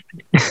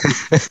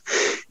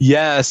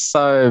 Yeah,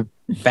 so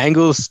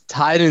Bengals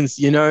Titans,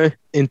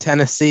 in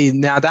Tennessee.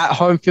 Now that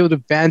home field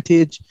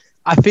advantage,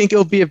 I think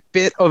it'll be a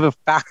bit of a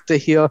factor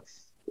here.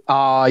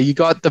 You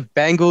got the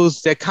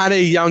Bengals, they're kind of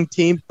a young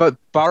team, but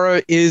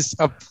Burrow is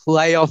a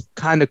playoff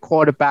kind of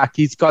quarterback.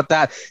 He's got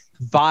that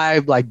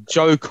vibe like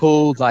Joe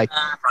Cool, like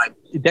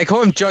they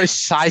call him Joe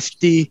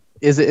Shiesty.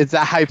 Is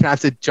that how you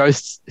pronounce it? Joe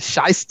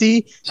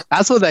Shiesty?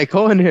 That's what they're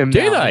calling him.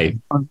 Do they?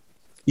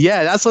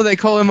 Yeah, that's what they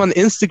call him on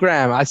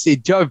Instagram. I see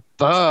Joe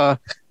Burr.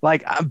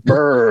 Like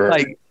Burr.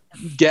 Like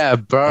yeah,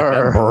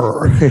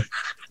 Burr.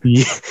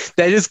 Yeah,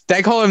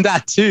 they call him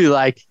that too.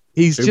 Like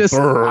he's just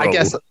I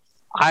guess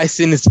ice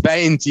in his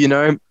veins,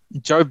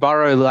 Joe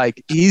Burrow,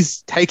 like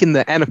he's taken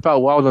the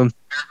NFL world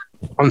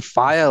on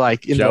fire,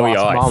 like in Joey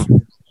the last Ice.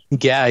 month.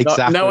 Yeah,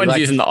 exactly. No one's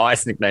using the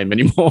Ice nickname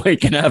anymore. He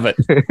can have it.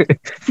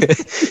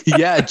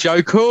 Yeah,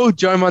 Joe Cool,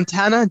 Joe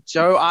Montana,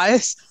 Joe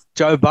Ice,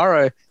 Joe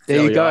Burrow. There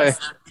Joey you go. Ice.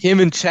 Him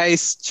and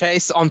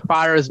Chase on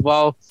fire as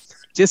well.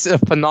 Just a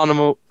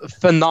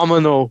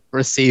phenomenal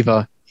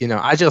receiver.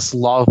 I just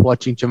love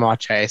watching Jamar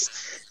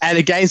Chase. And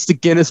against the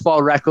Guinness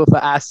World Record for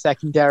our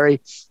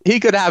secondary,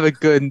 he could have a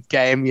good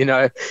game,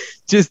 I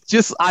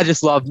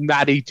just love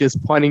Maddie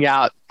just pointing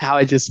out how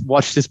I just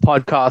watch this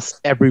podcast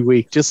every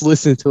week. Just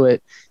listen to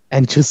it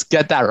and just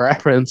get that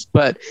reference.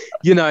 But,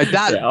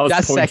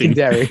 that's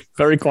secondary.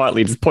 Very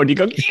quietly, just pointing,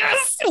 going,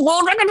 yes,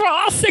 world record for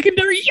our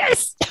secondary,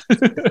 yes.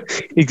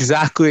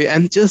 Exactly.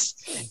 And it's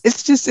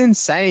just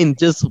insane.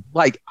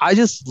 I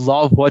just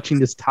love watching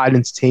this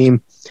Titans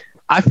team.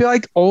 I feel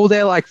like all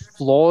their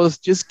flaws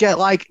just get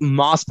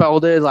masked by all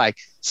their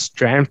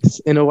strengths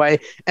in a way.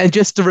 And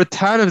just the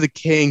return of the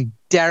king,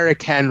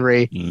 Derrick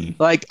Henry.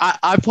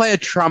 I play a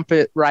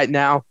trumpet right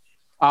now.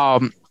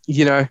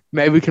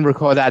 Maybe we can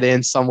record that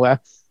in somewhere.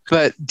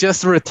 But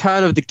just the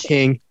return of the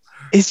king,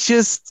 it's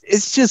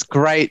just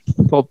great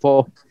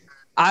football.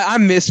 I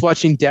miss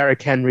watching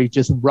Derrick Henry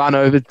just run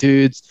over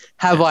dudes,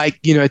 have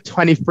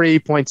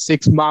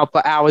 23.6 mile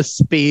per hour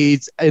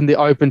speeds in the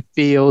open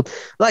field.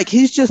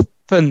 He's just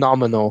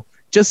phenomenal.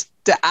 Just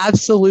the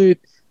absolute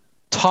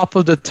top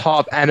of the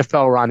top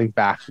NFL running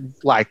back,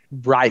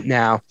 right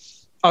now,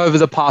 over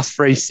the past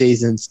 3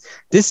 seasons.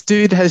 This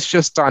dude has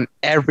just done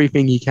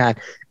everything he can.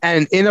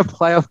 And in a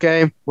playoff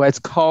game where it's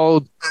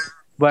cold,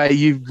 where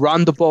you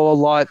run the ball a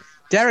lot,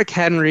 Derrick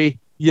Henry,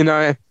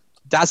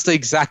 that's the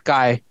exact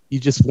guy you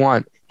just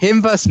want.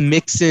 Him versus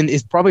Mixon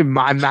is probably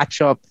my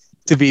matchup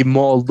to be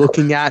more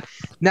looking at.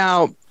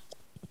 Now,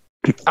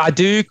 I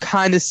do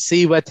kind of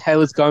see where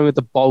Taylor's going with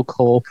the ball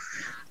call,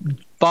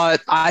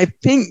 but I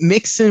think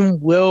Mixon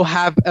will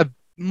have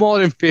more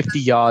than 50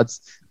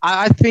 yards.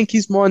 I think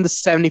he's more in the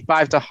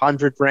 75 to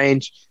 100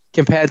 range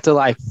compared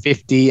to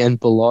 50 and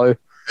below.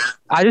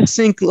 I just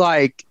think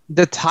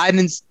the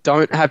Titans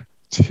don't have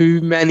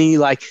too many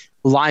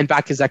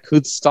linebackers that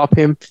could stop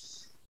him.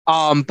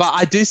 But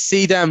I do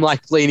see them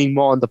leaning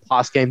more on the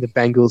pass game, the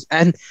Bengals.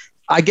 And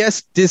I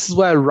guess this is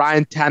where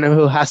Ryan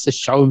Tannehill has to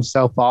show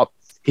himself up.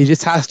 He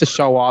just has to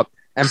show up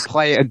and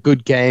play a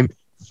good game.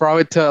 Throw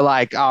it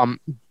to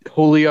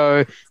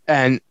Julio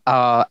and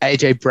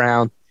AJ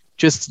Brown.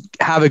 Just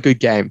have a good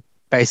game.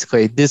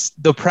 basically.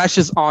 The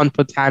pressure's on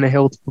for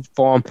Tannehill to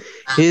perform.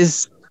 He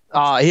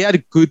had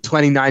a good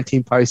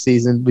 2019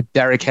 postseason with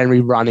Derrick Henry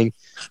running.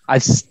 I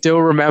still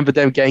remember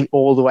them getting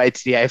all the way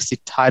to the AFC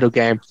title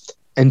game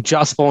and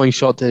just falling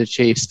short to the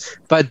Chiefs.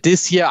 But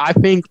this year, I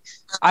think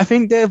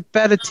they're a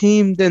better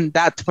team than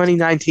that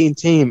 2019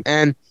 team.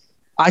 And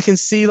I can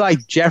see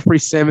like Jeffrey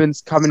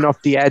Simmons coming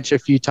off the edge a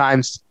few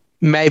times,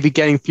 maybe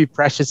getting a few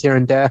pressures here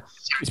and there.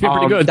 It's been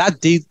pretty good.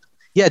 That D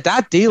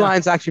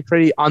line's actually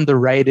pretty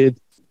underrated.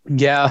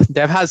 Yeah,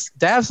 they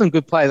have some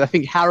good players. I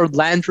think Harold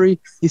Landry,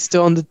 he's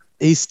still on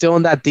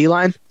that D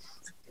line.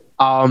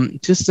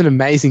 Just an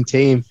amazing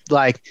team.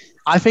 Like,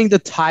 I think the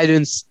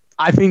Titans,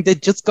 they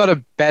just got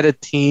a better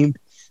team,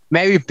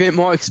 maybe a bit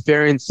more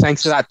experience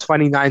thanks to that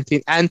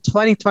 2019 and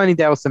 2020.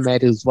 They also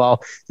made it as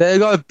well. They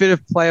got a bit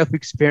of playoff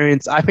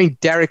experience. I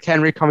think Derrick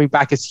Henry coming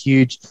back is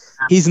huge.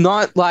 He's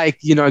not like,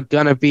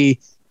 gonna be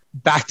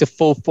back to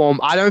full form.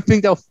 I don't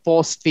think they'll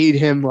force feed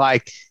him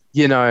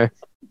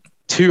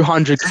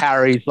 200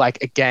 carries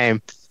like a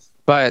game,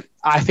 but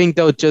I think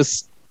they'll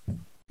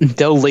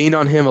lean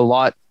on him a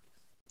lot.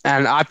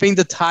 And I think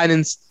the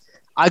Titans,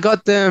 I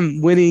got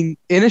them winning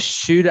in a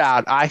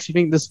shootout. I actually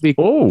think this will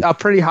be a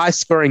pretty high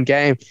scoring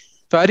game,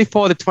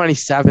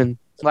 34-27.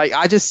 Like,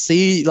 I just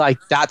see like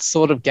that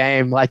sort of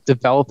game like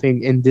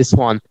developing in this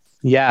one.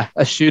 Yeah,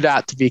 a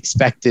shootout to be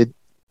expected.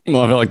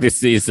 Well, I feel like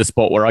this is the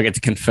spot where I get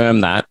to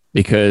confirm that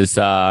because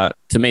to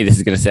me, this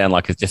is going to sound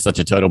like it's just such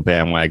a total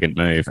bandwagon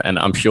move. And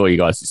I'm sure you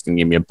guys are just going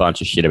to give me a bunch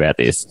of shit about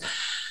this.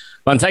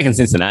 But I'm taking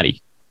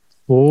Cincinnati.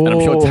 And I'm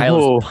sure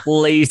Taylor's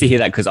pleased to hear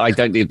that because I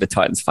don't give the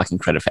Titans fucking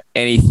credit for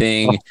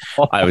anything.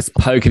 I was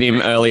poking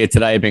him earlier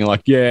today being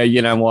like, yeah, you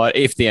know what?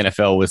 If the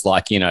NFL was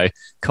like,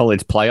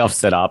 college playoff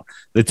setup,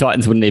 the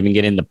Titans wouldn't even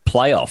get in the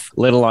playoff,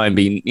 let alone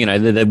be, they're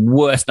the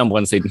worst number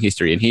one seed in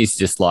history. And he's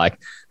just like,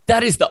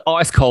 that is the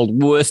ice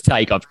cold worst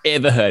take I've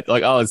ever heard.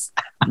 Like, I was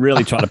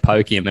really trying to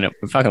poke him and it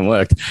fucking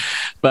worked.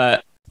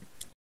 But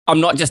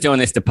I'm not just doing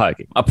this to poke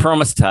him. I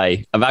promise,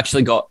 Tay, I've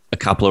actually got a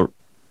couple of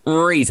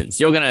reasons.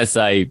 You're going to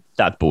say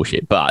that's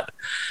bullshit, but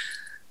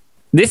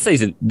this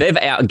season they've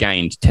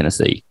outgained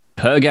Tennessee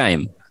per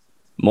game,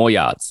 more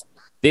yards.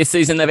 This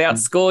season they've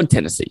outscored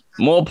Tennessee,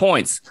 more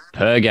points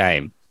per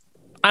game.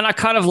 And I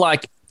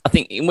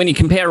think when you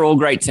compare all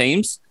great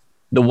teams,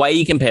 the way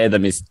you compare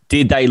them is,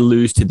 did they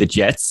lose to the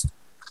Jets?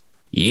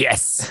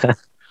 Yes.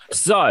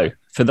 So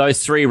for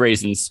those three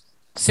reasons,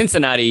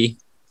 Cincinnati,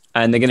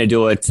 and they're going to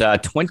do it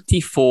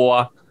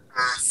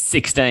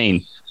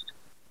 24-16.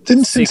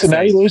 Didn't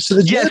Cincinnati lose to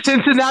the Jets? Yeah,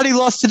 Cincinnati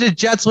lost to the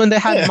Jets when they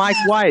had Mike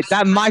White.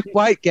 That Mike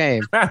White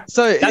game.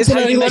 So that's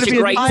how you measure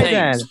great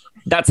teams.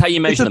 That's how you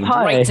measure them.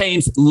 Great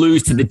teams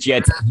lose to the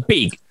Jets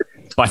big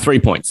by 3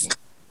 points.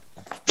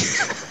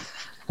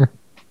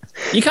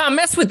 You can't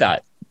mess with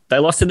that. They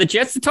lost to the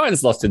Jets. The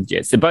Titans lost to the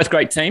Jets. They're both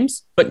great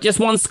teams, but just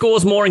one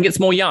scores more and gets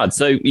more yards.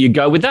 So you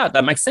go with that.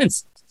 That makes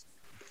sense.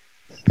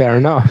 Fair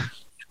enough.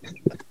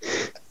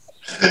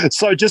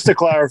 So just to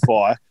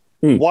clarify,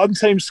 one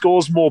team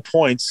scores more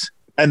points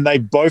and they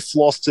both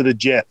lost to the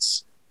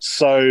Jets.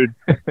 So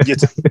you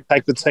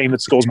take the team that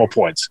scores more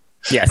points.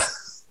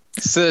 Yes.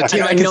 So the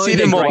team that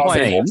conceded more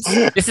points.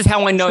 This is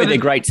how I know they're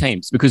great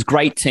teams, because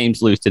great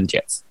teams lose to the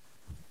Jets.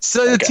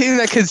 So the team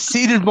that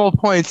conceded more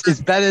points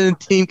is better than the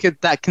team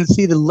that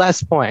conceded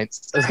less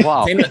points as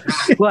well. I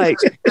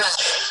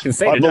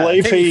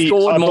believe he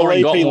scored more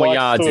and got more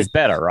yards is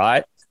better,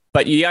 right?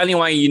 But the only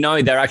way you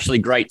know they're actually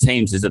great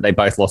teams is that they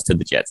both lost to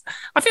the Jets.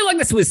 I feel like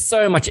this was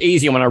so much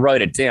easier when I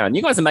wrote it down.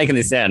 You guys are making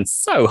this sound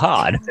so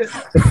hard.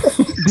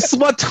 This is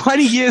what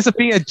 20 years of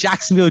being a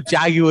Jacksonville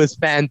Jaguars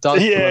fan does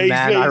to a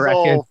man, I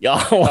reckon.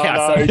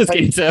 So he's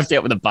getting surfed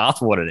out with the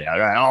bathwater now.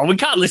 Right? We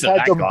can't listen to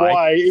that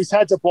guy. He's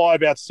had to buy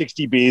about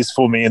 60 beers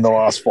for me in the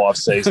last 5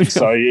 seasons.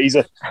 So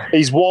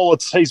his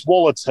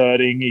wallet's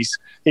hurting.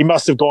 He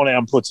must have gone out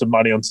and put some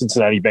money on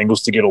Cincinnati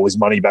Bengals to get all his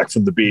money back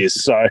from the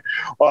beers. So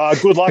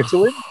good luck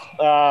to him.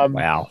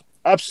 Wow.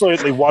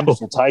 Absolutely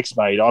wonderful takes,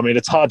 mate. I mean,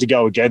 it's hard to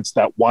go against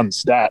that one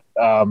stat,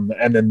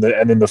 and then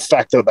the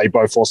fact that they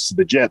both lost to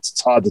the Jets.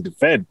 It's hard to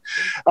defend.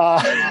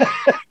 I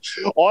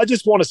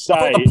just want to say,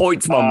 I thought the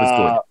points one was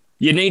good.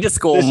 You need to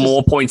score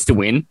more points to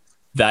win.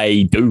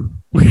 They do.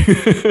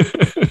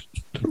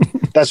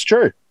 That's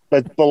true.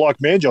 But like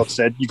Manjot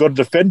said, you got to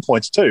defend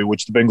points too,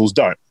 which the Bengals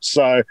don't.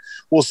 So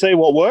we'll see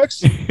what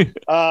works.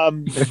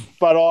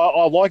 But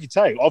I like your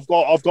take.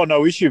 I've got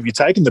no issue if you're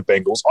taking the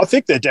Bengals. I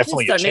think they're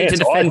definitely a chance. You don't need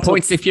to defend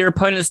points if your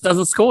opponent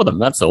doesn't score them.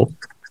 That's all.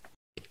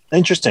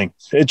 Interesting.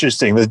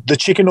 The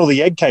chicken or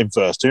the egg came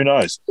first. Who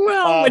knows?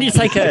 Well, when you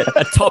take a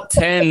top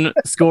 10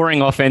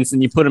 scoring offense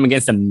and you put them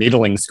against a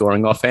middling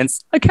scoring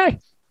offense, okay.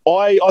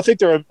 I think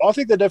they're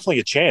definitely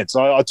a chance.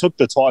 I took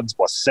the Titans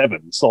by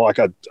 7, so I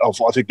think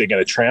they're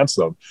going to trounce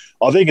them.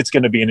 I think it's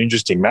going to be an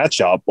interesting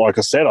matchup. Like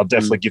I said, I'll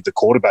definitely give the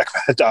quarterback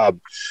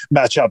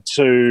matchup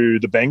to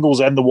the Bengals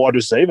and the wide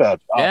receiver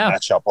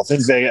matchup. I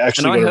think they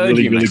actually got a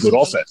really good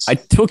offense. I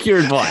took your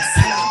advice.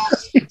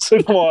 You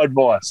took my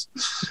advice.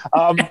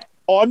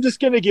 I'm just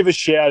going to give a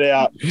shout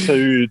out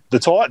to the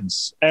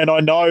Titans. And I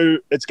know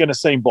it's going to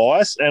seem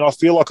biased, and I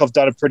feel like I've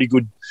done a pretty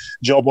good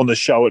job on the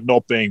show at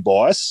not being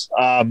biased.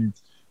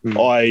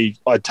 I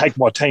take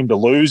my team to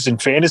lose in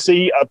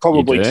fantasy,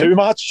 probably too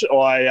much.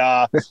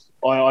 I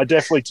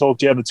definitely talk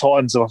down the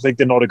Titans, and I think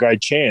they're not a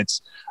great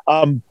chance.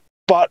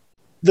 But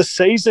the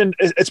season,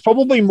 it's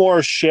probably more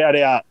a shout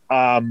out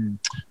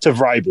to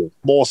Vrabel,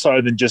 more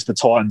so than just the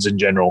Titans in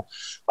general.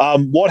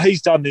 What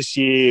he's done this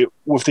year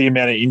with the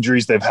amount of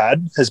injuries they've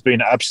had has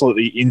been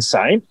absolutely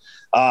insane.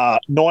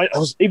 It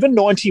was even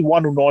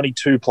 91 or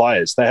 92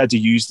 players they had to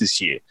use this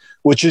year,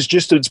 which is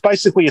it's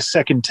basically a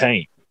second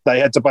team they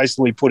had to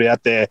basically put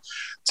out there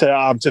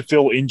to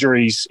fill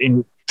injuries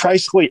in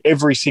basically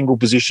every single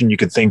position you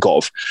could think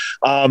of.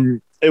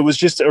 It was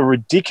just a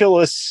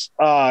ridiculous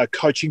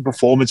coaching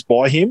performance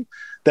by him,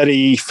 that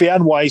he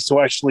found ways to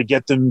actually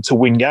get them to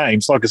win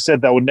games. Like I said,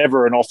 they were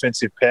never an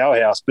offensive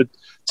powerhouse, but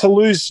to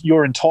lose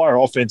your entire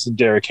offense in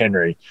Derrick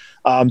Henry,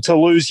 to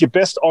lose your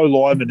best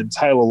O-lineman in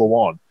Taylor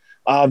Lewan,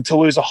 to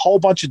lose a whole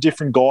bunch of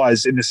different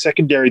guys in the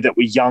secondary that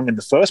were young in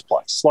the first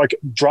place, like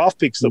draft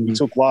picks that we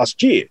took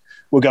last year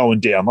were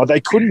going down. Like, they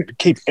couldn't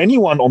keep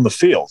anyone on the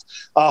field.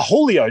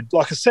 Julio,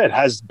 like I said,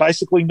 has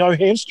basically no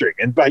hamstring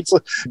and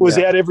basically was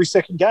out every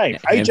second game.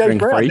 AJ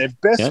Brown, their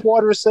best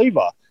wide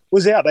receiver,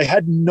 was out. They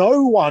had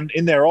no one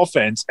in their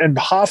offense and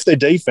half their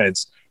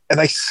defense, and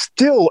they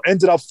still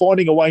ended up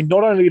finding a way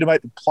not only to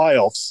make the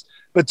playoffs,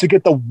 but to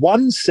get the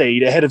 1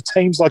 seed ahead of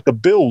teams like the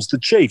Bills, the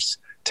Chiefs,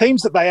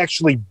 teams that they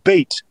actually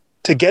beat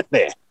to get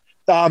there.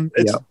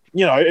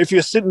 You know, if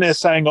you're sitting there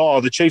saying,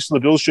 the Chiefs and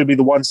the Bills should be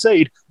the 1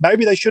 seed,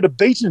 maybe they should have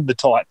beaten the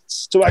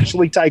Titans to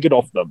actually take it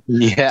off them.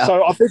 Yeah.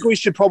 So I think we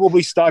should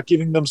probably start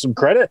giving them some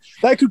credit.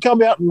 They could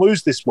come out and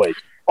lose this week.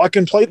 I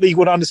completely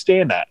would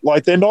understand that.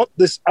 Like, they're not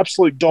this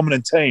absolute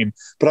dominant team,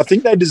 but I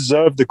think they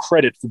deserve the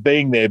credit for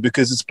being there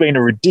because it's been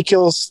a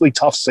ridiculously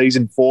tough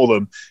season for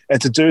them. And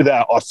to do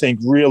that, I think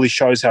really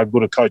shows how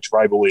good a coach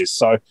Vrabel is.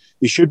 So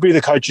he should be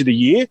the coach of the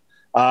year.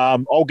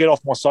 I'll get off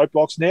my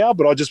soapbox now,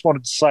 but I just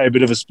wanted to say a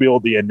bit of a spiel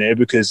at the end there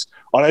because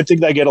I don't think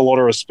they get a lot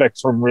of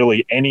respect from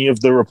really any of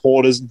the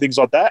reporters and things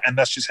like that, and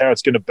that's just how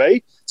it's going to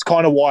be. It's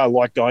kind of why I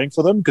like going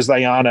for them, because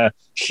they aren't a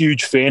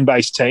huge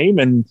fan-based team,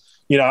 and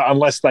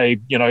unless they,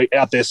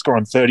 out there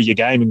scoring 30 a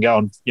game and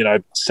going,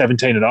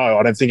 17-0,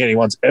 I don't think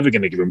anyone's ever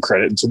going to give them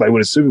credit until they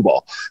win a Super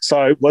Bowl.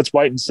 So let's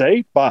wait and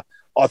see, but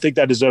I think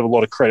they deserve a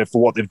lot of credit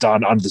for what they've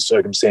done under the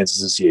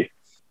circumstances this year.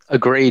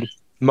 Agreed.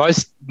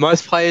 Most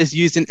players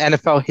used in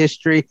NFL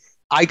history.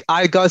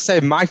 I gotta say,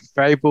 Mike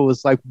Vrabel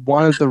was like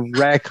one of the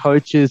rare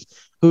coaches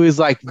who is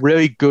like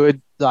really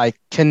good, like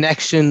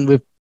connection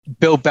with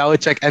Bill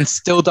Belichick, and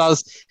still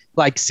does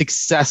like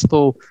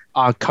successful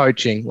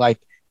coaching. Like,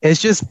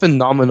 it's just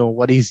phenomenal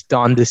what he's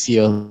done this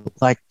year.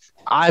 Like,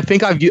 I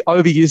think I've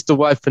overused the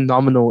word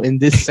phenomenal in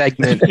this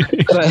segment.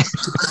 But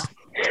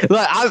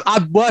look,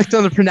 I've worked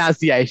on the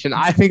pronunciation.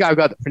 I think I've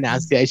got the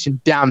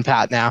pronunciation down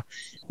pat now.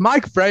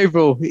 Mike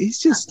Vrabel, he's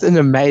just an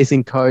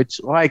amazing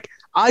coach. Like,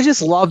 I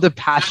just love the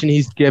passion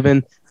he's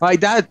given. Like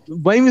that,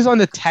 when he was on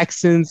the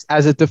Texans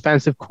as a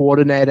defensive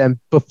coordinator and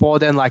before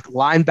then, like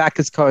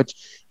linebackers coach,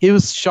 he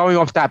was showing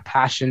off that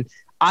passion.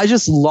 I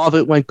just love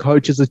it when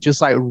coaches are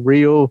just like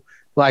real,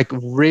 like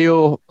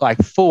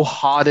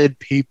full-hearted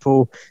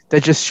people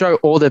that just show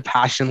all their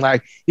passion.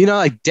 Like,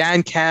 like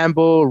Dan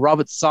Campbell,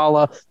 Robert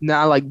Saleh,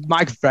 now like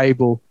Mike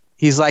Vrabel.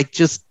 He's like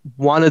just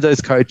one of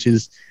those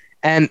coaches.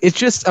 And it's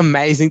just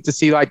amazing to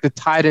see like the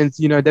Titans,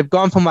 they've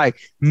gone from like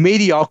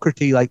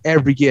mediocrity like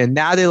every year.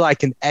 Now they're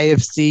like an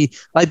AFC,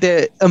 like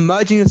they're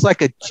emerging as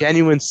like a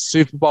genuine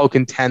Super Bowl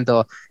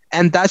contender.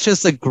 And that's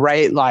just a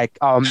great like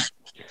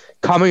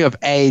coming of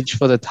age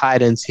for the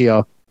Titans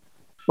here.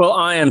 Well,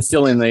 I am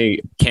still in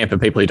the camp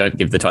of people who don't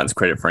give the Titans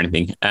credit for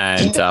anything.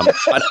 And I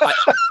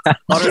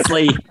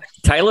honestly,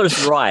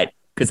 Taylor's right,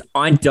 because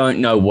I don't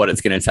know what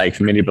it's going to take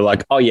for me to be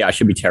like, oh, yeah, I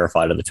should be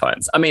terrified of the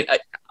Titans. I mean,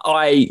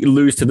 I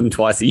lose to them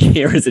twice a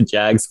year as a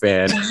Jags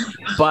fan,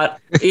 but,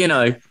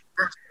 so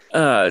what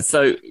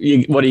are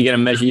you going to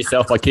measure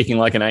yourself by kicking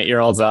like an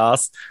 8-year-old's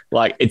ass?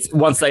 Like, it's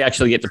once they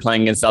actually get to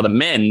playing against other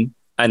men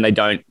and they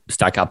don't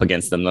stack up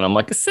against them, then I'm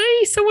like,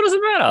 see, so what does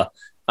it matter?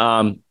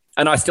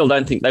 And I still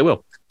don't think they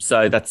will.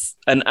 So that's,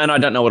 and I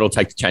don't know what it'll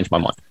take to change my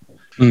mind.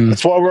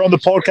 That's why we're on the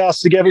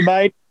podcast together,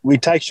 mate. We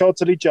take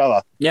shots at each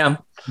other. Yeah.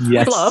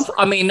 Yes. Love.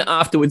 I mean,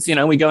 afterwards,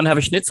 we go and have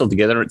a schnitzel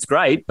together. It's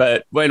great.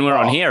 But when we're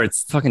on here,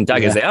 it's fucking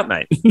daggers out,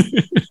 mate.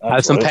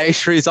 Have some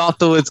pastries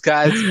afterwards,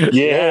 guys.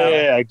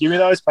 Yeah. Give me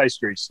those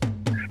pastries.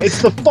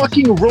 It's the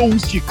fucking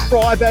rules, you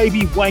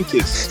crybaby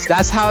wankers.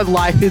 That's how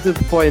life is at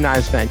the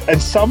 49ers fan.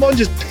 And someone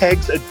just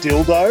pegged a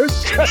dildo.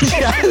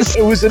 Yes.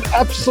 It was an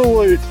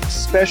absolute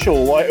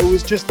special. Like, it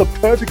was just the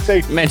perfect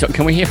thing. Man,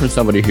 can we hear from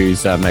somebody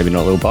who's maybe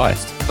not a little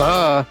biased?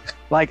 Burr.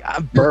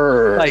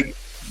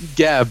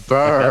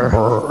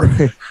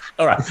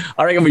 All right.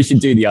 I reckon we should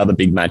do the other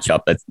big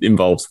matchup that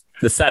involves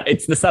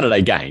it's the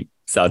Saturday game.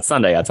 So it's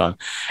Sunday our time.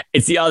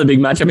 It's the other big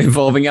matchup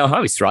involving our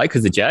hosts, right?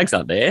 Because the Jags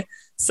aren't there.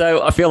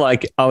 So I feel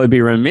like I would be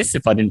remiss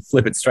if I didn't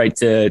flip it straight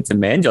to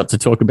Manjot to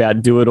talk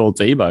about Do It All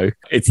Debo.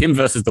 It's him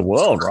versus the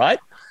world, right?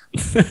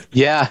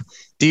 Yeah,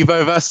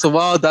 Debo versus the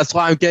world. That's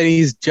why I'm getting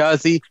his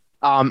jersey.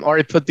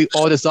 Already put the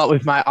orders up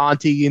with my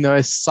auntie,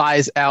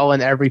 size L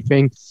and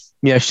everything.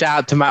 Shout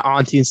out to my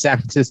auntie in San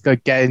Francisco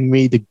getting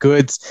me the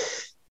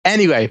goods.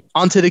 Anyway,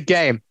 onto the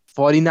game.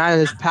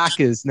 49ers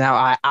Packers. Now,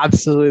 I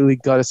absolutely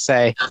got to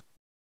say,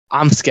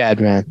 I'm scared,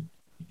 man.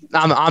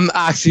 I'm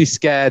actually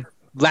scared.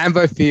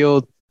 Lambeau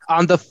Field,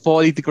 under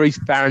 40 degrees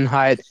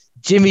Fahrenheit.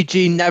 Jimmy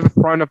G never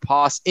thrown a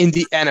pass in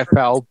the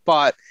NFL,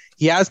 but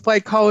he has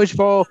played college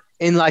ball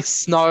in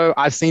snow.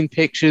 I've seen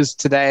pictures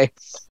today,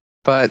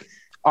 but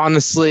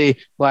honestly,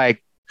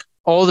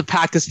 all the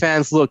Packers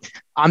fans, look,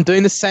 I'm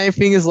doing the same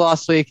thing as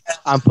last week.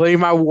 I'm putting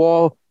my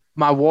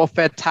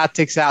warfare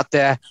tactics out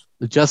there,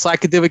 just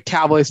like I did with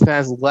Cowboys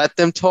fans. Let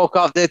them talk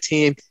up their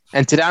team,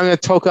 and today I'm going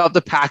to talk up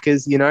the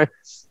Packers.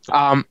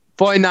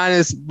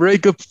 49ers, really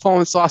good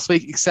performance last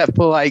week, except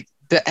for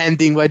the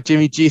ending where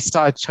Jimmy G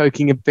started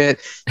choking a bit.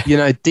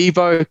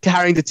 Debo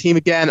carrying the team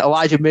again.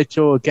 Elijah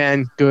Mitchell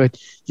again, good.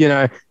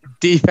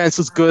 Defense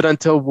was good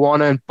until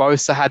Warner and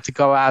Bosa had to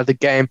go out of the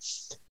game.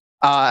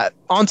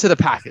 Onto the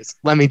Packers.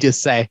 Let me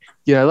just say,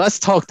 let's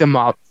talk them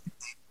up.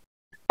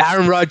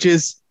 Aaron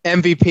Rodgers,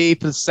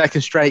 MVP for the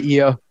second straight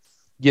year,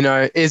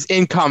 is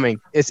incoming.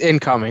 It's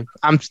incoming.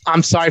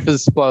 I'm sorry for the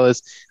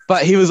spoilers,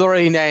 but he was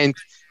already named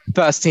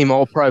first team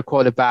All-Pro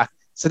quarterback.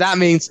 So that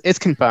means it's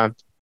confirmed.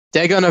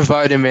 They're going to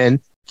vote him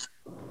in.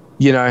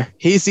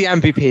 He's the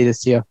MVP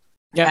this year.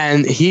 Yeah.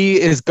 And he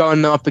is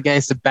going up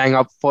against the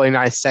bang-up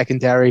 49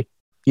 secondary.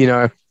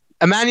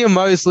 Emmanuel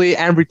Mosley,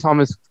 Ambry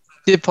Thomas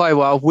did play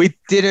well. We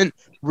didn't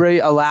really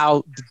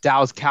allow the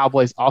Dallas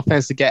Cowboys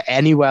offense to get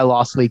anywhere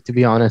last week, to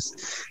be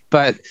honest.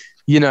 But,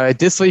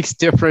 this week's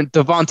different.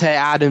 Devontae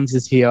Adams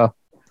is here.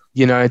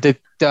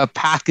 The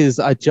Packers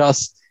are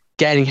just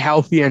getting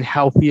healthier and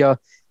healthier.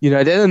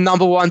 They're the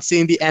number one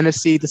seed in the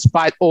NFC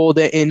despite all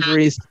their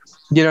injuries.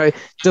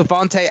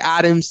 Devontae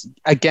Adams,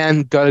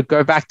 again, got to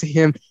go back to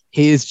him.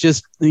 He is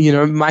just,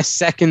 my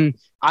second.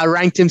 I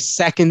ranked him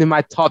second in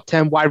my top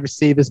 10 wide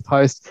receivers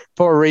post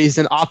for a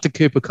reason, after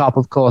Cooper Kupp,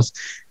 of course.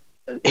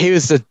 He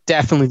was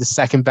definitely the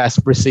second best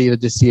receiver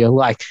this year.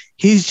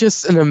 He's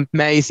just an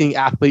amazing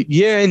athlete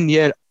year in,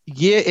 year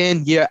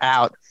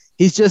out.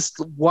 He's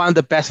just one of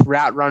the best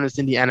route runners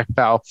in the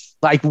NFL.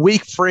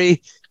 Week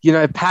 3,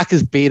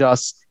 Packers beat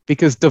us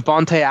because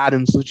Devontae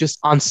Adams was just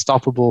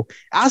unstoppable.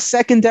 Our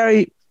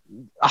secondary,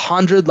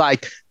 100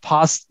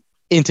 pass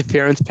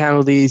interference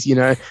penalties.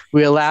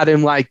 We allowed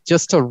him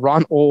just to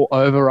run all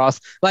over us.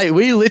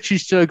 We literally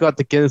should have got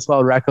the Guinness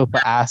World Record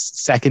for ass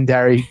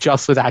secondary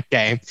just for that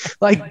game.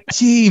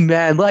 Gee,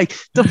 man,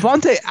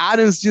 Devontae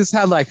Adams just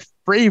had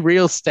free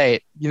real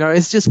estate.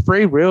 It's just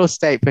free real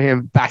estate for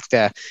him back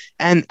there.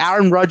 And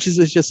Aaron Rodgers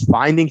is just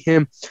finding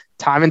him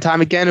time and time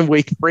again in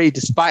week 3,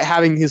 despite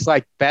having his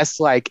best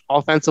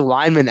offensive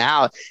lineman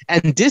out.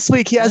 And this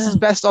week he has his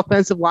best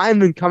offensive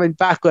lineman coming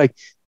back.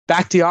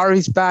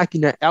 Bakhtiari's back,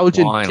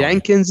 Elgin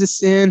Jenkins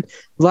is in.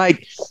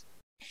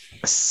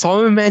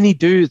 So many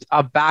dudes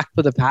are back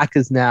for the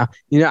Packers now.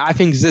 I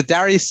think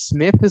Zadarius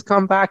Smith has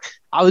come back.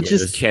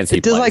 There's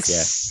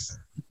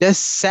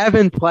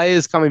 7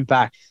 players coming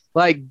back.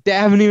 They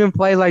haven't even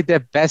played their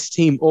best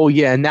team all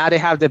year. Now they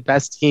have their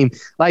best team.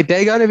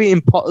 They're going to be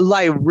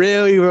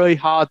really, really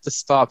hard to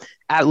stop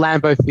at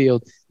Lambeau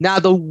Field. Now,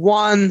 the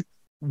one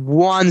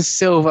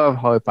silver of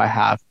hope I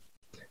have,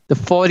 the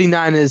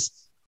 49ers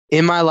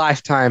in my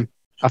lifetime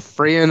are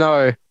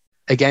 3-0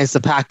 against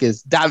the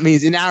Packers. That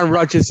means in Aaron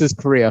Rodgers'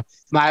 career,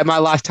 my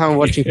lifetime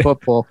watching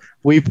football,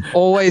 we've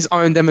always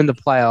owned them in the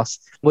playoffs.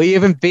 We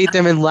even beat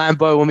them in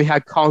Lambeau when we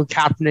had Colin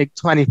Kaepernick,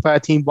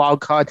 2013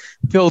 wildcard,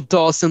 Phil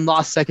Dawson,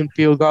 last second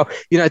field goal.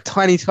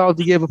 2012,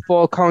 the year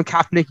before, Colin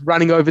Kaepernick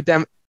running over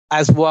them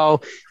as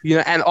well.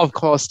 And of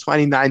course,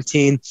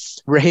 2019,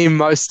 Raheem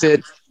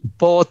Mostert,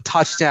 4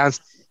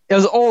 touchdowns. It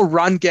was all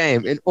run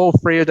game in all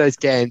 3 of those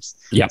games.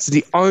 Yeah. So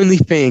the only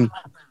thing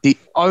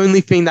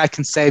that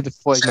can save the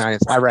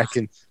 49ers, I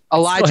reckon.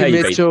 Elijah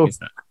Mitchell.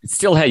 It's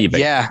still how you beat.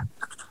 Yeah.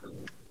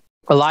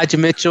 Elijah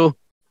Mitchell,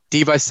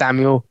 Deebo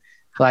Samuel.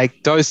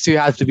 Those two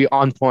have to be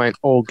on point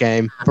all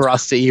game for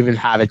us to even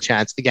have a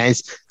chance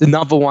against the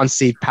number 1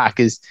 seed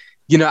Packers.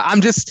 I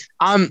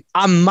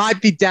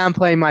might be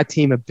downplaying my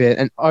team a bit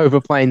and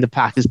overplaying the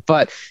Packers,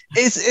 but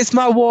it's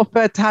my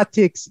warfare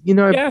tactics,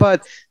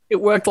 but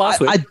it worked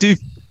last week.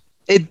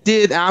 It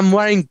did. I'm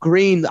wearing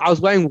green. I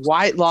was wearing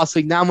white last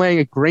week. Now I'm wearing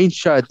a green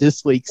shirt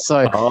this week.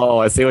 So,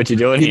 I see what you're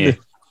doing here.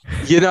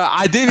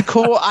 I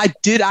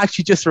did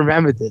actually just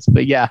remember this,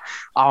 but yeah,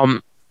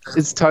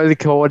 it's totally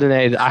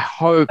coordinated. I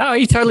hope. Oh,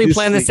 you totally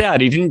planned this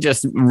out. He didn't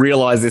just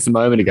realize this a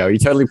moment ago. You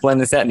totally planned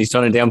this out, and he's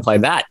trying to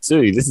downplay that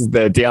too. This is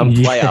the down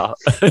player.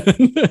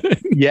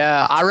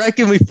 Yeah, I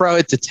reckon we throw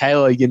it to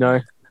Taylor.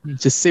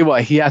 Just see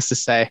what he has to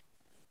say.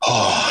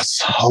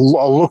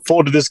 I'll look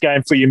forward to this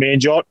game for you,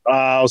 Manjot.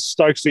 I was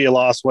stoked for you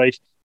last week.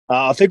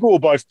 I think we were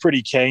both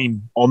pretty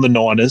keen on the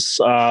Niners.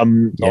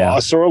 I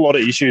saw a lot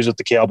of issues with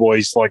the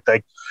Cowboys.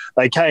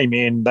 they came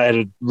in, they had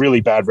a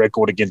really bad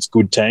record against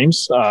good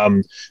teams.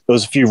 There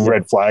was a few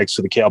red flags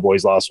for the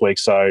Cowboys last week,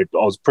 so I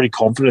was pretty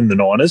confident in the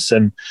Niners,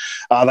 and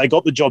they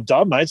got the job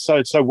done, mate.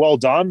 So well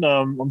done.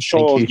 I'm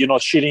sure you're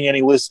not shitting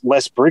any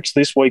less bricks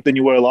this week than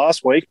you were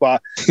last week,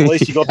 but at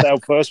least you got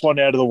that first one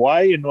out of the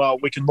way, and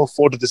we can look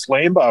forward to this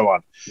Lambeau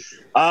one.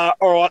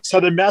 All right, so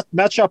the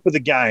matchup of the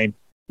game,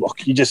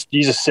 look, you just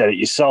said it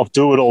yourself.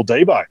 Do it all,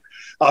 Debo.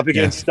 Up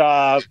against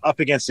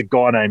a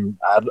guy named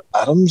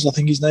Adams, I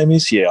think his name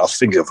is. Yeah, I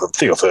think I've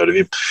heard of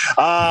him.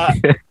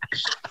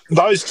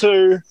 Those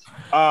two,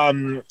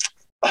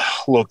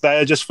 look, they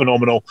are just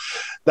phenomenal.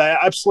 They are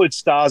absolute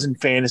stars in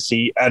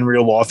fantasy and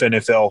real life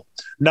NFL.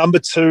 Number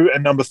 2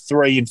 and number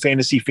 3 in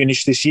fantasy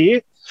finish this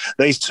year.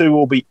 These two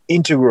will be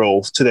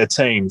integral to their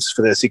teams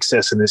for their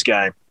success in this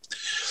game.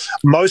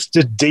 Most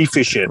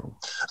deficient.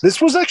 This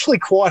was actually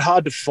quite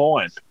hard to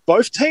find.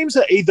 Both teams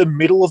are either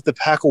middle of the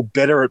pack or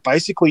better at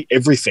basically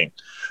everything.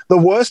 The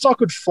worst I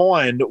could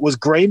find was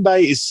Green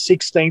Bay is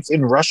 16th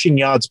in rushing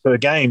yards per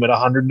game at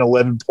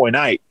 111.8.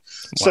 Wow.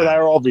 So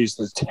they're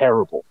obviously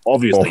terrible.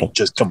 Obviously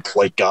just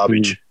complete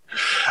garbage.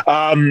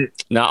 No,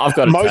 I've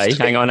got to say,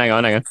 hang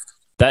on.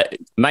 That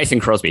Mason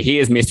Crosby, he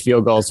has missed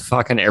field goals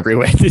fucking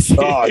everywhere this year.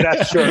 Oh,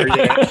 that's true.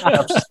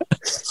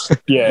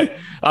 Yeah.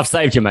 I've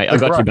saved you, mate. I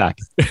got you back.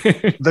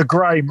 The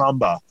grey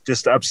mamba,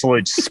 just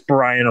absolute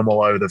spraying them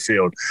all over the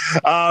field.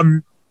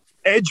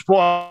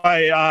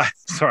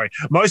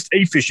 Most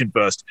efficient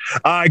burst.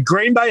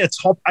 Green Bay are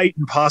top 8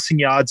 in passing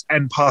yards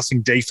and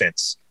passing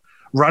defense.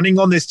 Running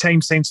on this team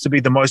seems to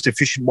be the most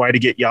efficient way to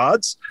get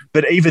yards,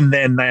 but even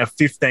then, they are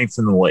 15th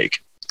in the league.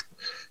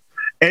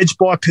 Edge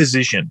by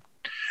position.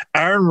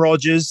 Aaron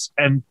Rodgers,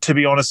 and to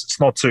be honest, it's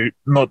not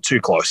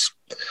too close.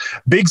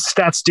 Big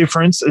stats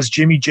difference as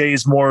Jimmy G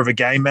is more of a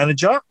game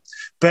manager,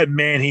 but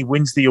man, he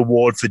wins the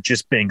award for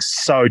just being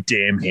so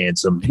damn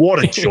handsome. What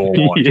a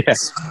jawline.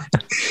 Yes.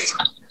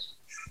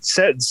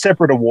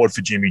 Separate award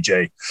for Jimmy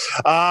G.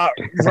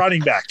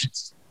 Running back.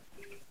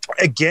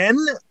 Again,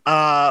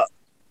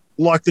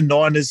 like the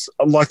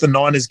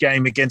Niners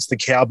game against the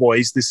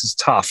Cowboys, this is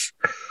tough.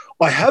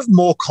 I have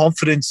more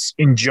confidence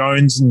in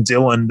Jones and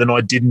Dillon than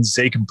I did in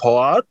Zeke and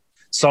Pollard,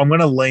 so I'm going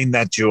to lean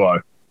that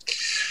duo.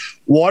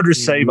 Wide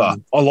receiver,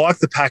 I like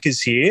the Packers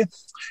here.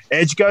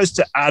 Edge goes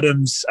to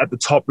Adams at the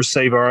top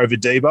receiver over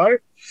Debo,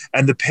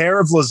 and the pair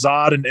of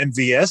Lazard and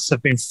MVS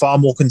have been far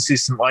more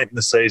consistent late in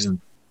the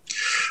season.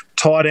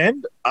 Tight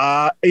end,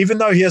 even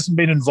though he hasn't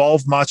been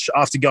involved much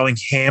after going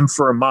ham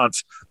for a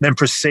month, then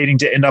proceeding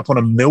to end up on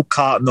a milk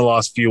cart in the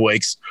last few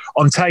weeks,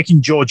 I'm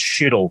taking George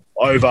Kittle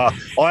over.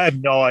 I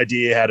have no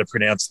idea how to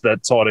pronounce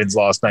that tight end's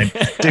last name.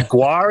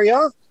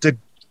 DeGuara?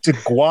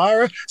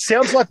 DeGuara?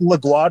 Sounds like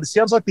LaGuardia.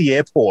 Sounds like the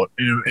airport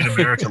in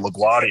America,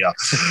 LaGuardia.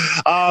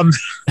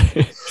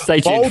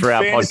 Stay tuned for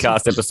our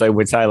podcast episode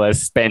where Taylor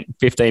spent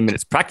 15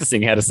 minutes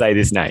practicing how to say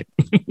this name.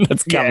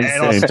 That's coming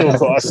soon.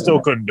 I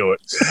still couldn't do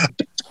it.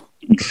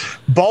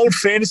 Bold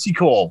fantasy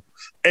call.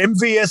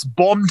 MVS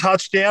bomb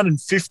touchdown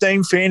and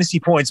 15 fantasy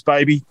points,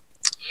 baby.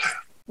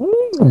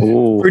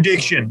 Ooh.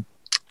 Prediction.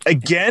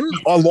 Again,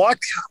 I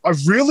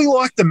really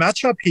like the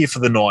matchup here for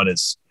the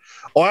Niners.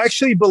 I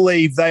actually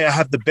believe they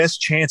have the best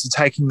chance of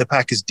taking the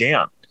Packers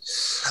down.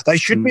 They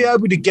should be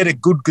able to get a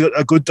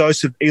good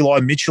dose of Eli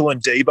Mitchell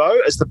and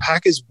Debo, as the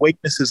Packers'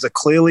 weaknesses are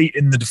clearly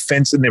in the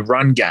defense and their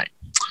run game.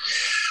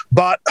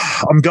 But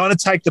I'm going to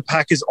take the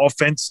Packers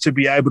offense to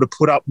be able to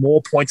put up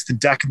more points than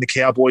Dak and the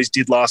Cowboys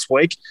did last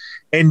week,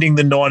 ending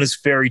the Niners'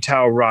 fairy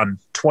tale run,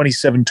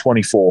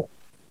 27-24.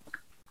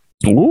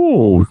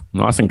 Ooh,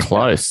 nice and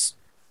close.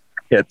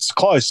 Yeah, it's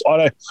close.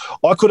 I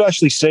could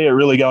actually see it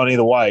really going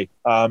either way.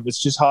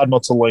 It's just hard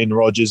not to lean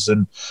Rodgers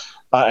and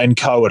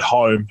co at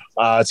home.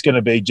 It's going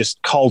to be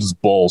just cold as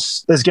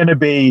balls. There's going to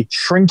be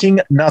shrinking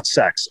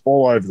nutsacks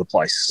all over the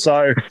place.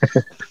 So,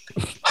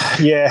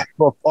 yeah,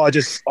 look, I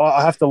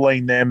have to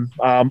lean them.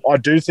 I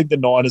do think the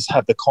Niners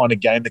have the kind of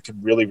game that can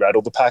really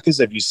rattle the Packers,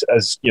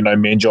 as you know,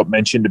 Manjot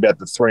mentioned about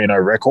the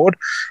 3-0 record,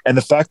 and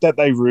the fact that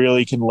they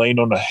really can lean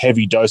on a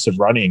heavy dose of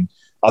running.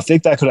 I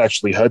think that could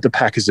actually hurt the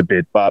Packers a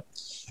bit, but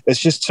it's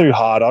just too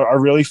hard. I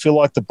really feel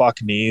like the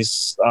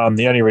Buccaneers,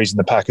 the only reason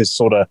the Packers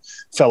sort of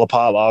fell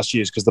apart last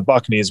year is because the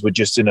Buccaneers were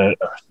just in a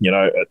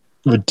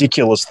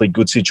ridiculously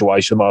good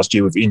situation last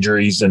year with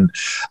injuries and,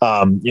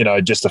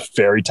 just a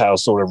fairy tale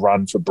sort of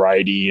run for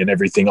Brady and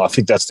everything. I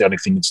think that's the only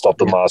thing that stopped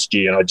them last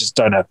year. And I just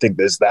don't think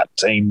there's that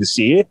team this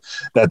year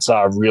that's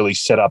really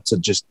set up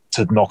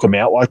to knock them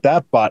out like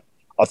that. But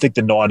I think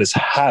the Niners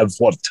have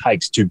what it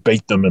takes to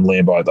beat them in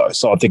Lambeau, though.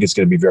 So I think it's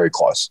going to be very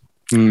close.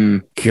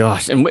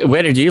 Gosh, and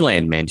where did you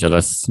land,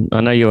 Manjot? I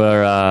know you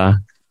were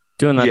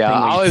doing that thing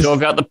where you talk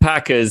about the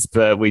Packers,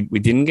 but we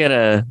didn't get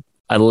a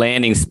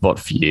landing spot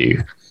for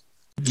you.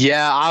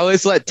 Yeah, I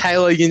always let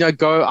Taylor,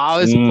 go. I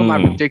always put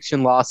my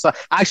prediction last. So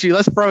actually,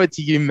 let's throw it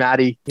to you,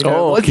 Maddie.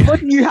 What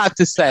do you have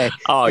to say?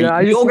 Oh,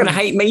 you're going to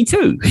hate me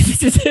too.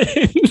 It's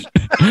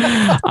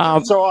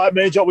all right,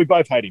 Manjot. We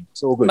both hate him.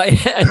 It's all good.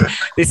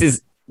 This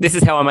this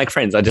is how I make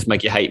friends. I just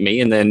make you hate me,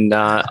 and then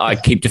I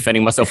keep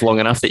defending myself long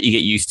enough that you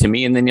get used to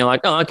me, and then you're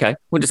like, oh, okay,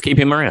 we'll just keep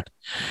him around.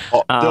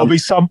 There'll be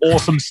some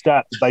awesome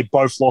stat that they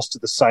both lost to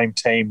the same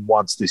team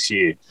once this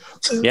year.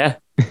 Yeah.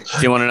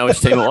 Do you want to know which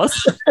team it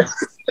was?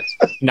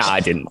 No, I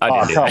didn't.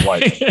 I can't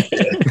wait.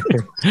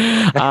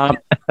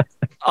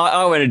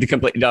 I went in a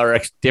completely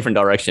different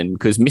direction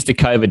because Mr.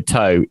 COVID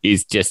Toe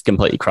is just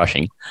completely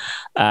crushing.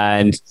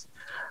 And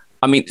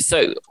I mean,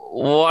 so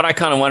what I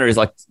kind of wonder is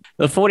like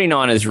the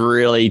 49ers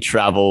really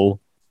travel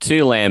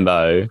to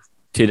Lambeau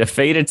to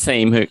defeat a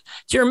team who, do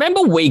you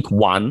remember week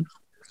 1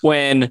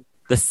 when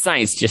the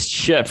Saints just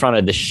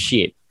shirt-fronted the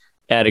shit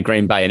out of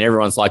Green Bay and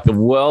everyone's like, the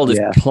world is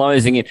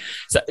closing in.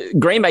 So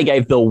Green Bay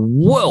gave the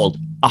world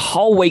a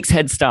whole week's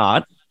head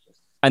start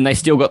and they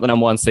still got the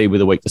number 1 seed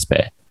with a week to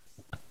spare.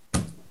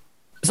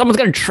 Someone's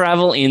going to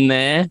travel in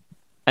there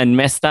and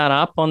mess that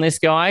up on this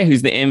guy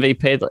who's the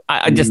MVP.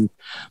 I just,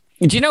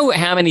 do you know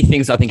how many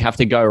things I think have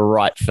to go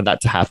right for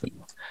that to happen?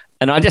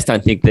 And I just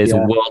don't think there's a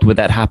world where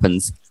that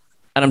happens.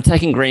 And I'm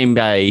taking Green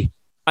Bay.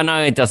 I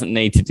know it doesn't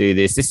need to do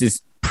this. This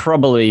is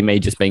probably me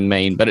just being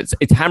mean, but it's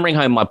hammering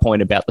home my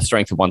point about the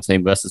strength of one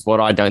team versus what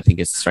I don't think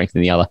is the strength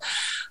in the other.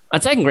 I'm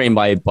taking Green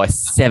Bay by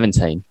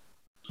 17.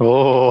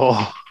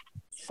 Oh,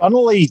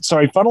 funnily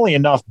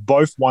enough,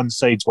 both 1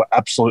 seeds were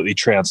absolutely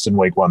trounced in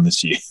week 1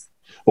 this year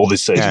or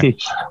this season. Yeah.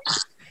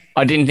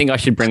 I didn't think I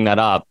should bring that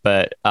up,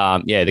 but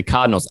the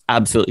Cardinals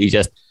absolutely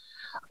just,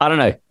 I don't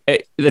know.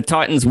 The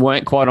Titans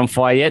weren't quite on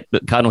fire yet,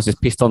 but Cardinals just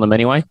pissed on them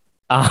anyway.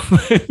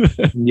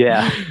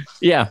 Yeah.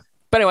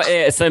 But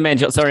anyway, so man,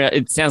 sorry,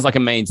 it sounds like a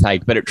mean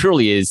take, but it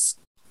truly is.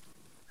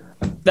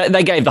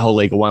 They gave the whole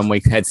league a 1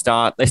 week head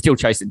start. They still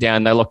chased it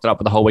down. They locked it up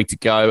with a whole week to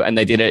go, and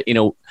they did it.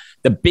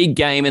 The big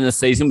game in the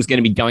season was going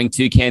to be going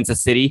to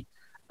Kansas City,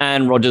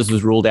 and Rodgers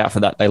was ruled out for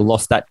that. They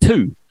lost that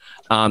too.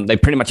 They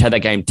pretty much had that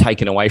game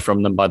taken away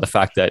from them by the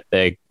fact that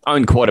their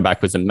own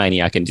quarterback was a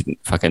maniac and didn't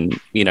fucking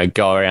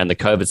go around the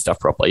COVID stuff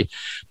properly.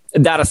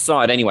 That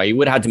aside, anyway, you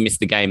would have had to miss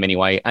the game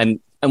anyway, and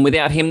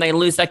without him, they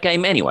lose that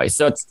game anyway.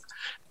 So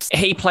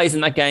he plays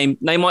in that game.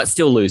 They might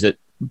still lose it,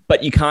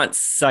 but you can't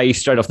say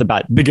straight off the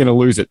bat they're going to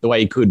lose it the way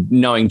you could,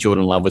 knowing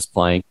Jordan Love was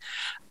playing,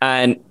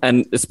 and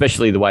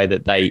especially the way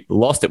that they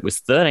lost it was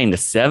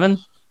 13-7.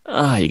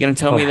 Oh, you're going to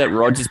tell me that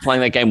Rodgers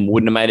playing that game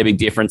wouldn't have made a big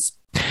difference?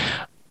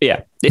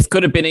 Yeah, this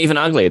could have been even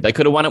uglier. They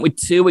could have won it with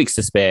 2 weeks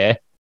to spare,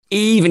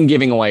 even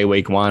giving away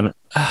week 1,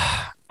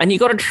 and you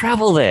got to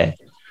travel there.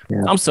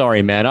 Yeah. I'm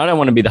sorry, man. I don't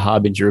want to be the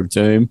harbinger of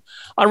doom.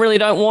 I really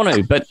don't want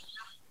to, but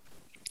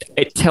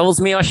it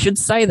tells me I should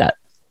say that.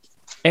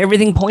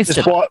 Everything points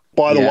to that.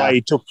 By the way,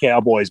 he took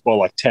Cowboys by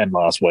like 10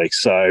 last week,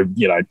 so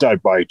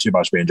don't worry too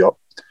much, man, Job.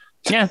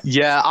 Yeah,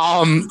 yeah.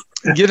 I'm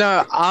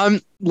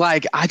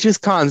like, I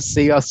just can't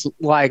see us.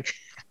 Like,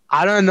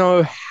 I don't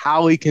know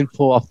how we can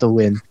pull off the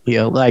win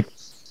here. Like,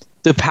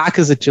 the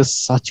Packers are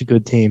just such a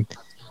good team.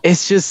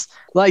 It's just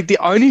like the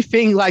only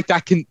thing like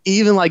that can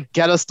even like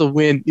get us the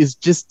win is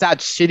just that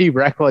shitty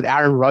record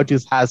Aaron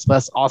Rodgers has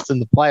versus us in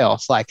the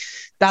playoffs. Like,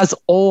 that's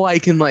all I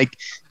can like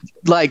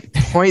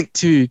point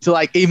to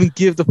like even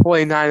give the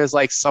 49ers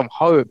like some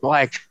hope.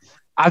 Like,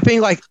 I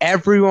think like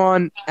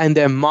everyone and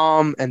their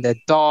mom and their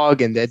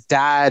dog and their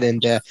dad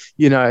and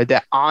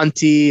their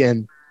auntie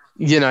and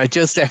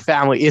just their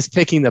family is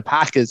picking the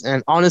Packers.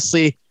 And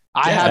honestly,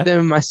 I have them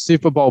in my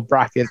Super Bowl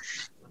bracket.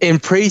 In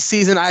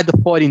preseason, I had the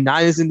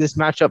 49ers in this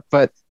matchup,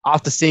 but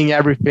after seeing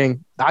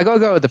everything, I got to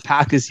go with the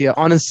Packers here.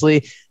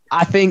 Honestly,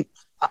 I think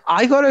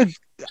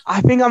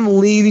I'm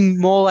leaning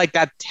more like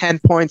that 10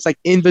 points, like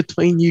in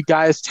between you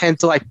guys, 10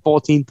 to like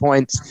 14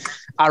 points.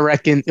 I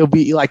reckon it'll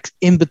be like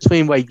in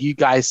between where you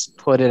guys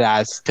put it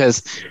as,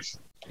 because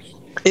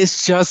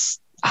it's just,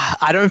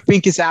 I don't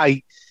think it's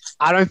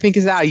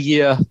our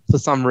year for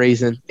some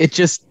reason. It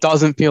just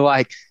doesn't feel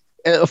like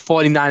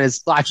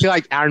 49ers. I feel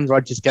like Aaron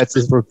Rodgers gets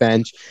his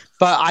revenge,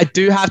 but I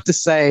do have to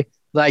say,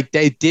 like,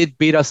 they did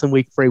beat us in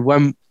week 3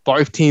 when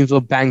both teams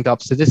were banged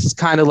up. So this is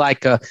kind of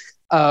like a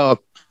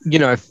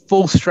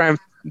full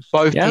strength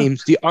both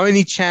teams. The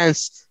only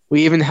chance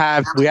we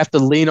have to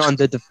lean on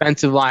the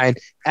defensive line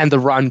and the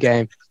run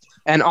game.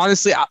 And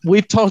honestly,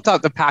 we've talked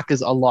about the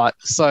Packers a lot.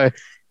 So,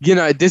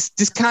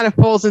 this kind of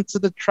falls into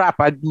the trap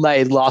I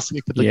laid last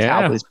week with the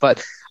Cowboys.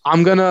 But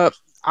I'm gonna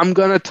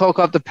talk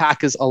up the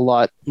Packers a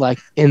lot, like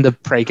in the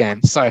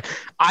pregame. So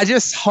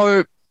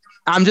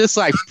I'm just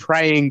like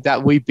praying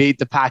that we beat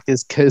the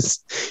Packers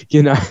because,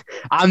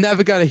 I'm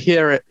never going to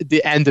hear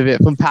the end of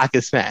it from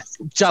Packers fans,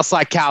 just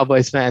like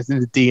Cowboys fans in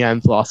the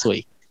DMs last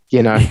week, Do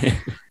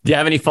you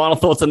have any final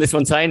thoughts on this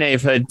one, Tay? Now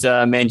you've heard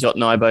Manjot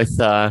and I both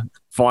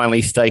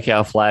finally stake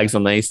our flags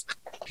on these.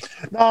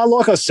 No,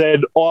 like I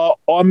said,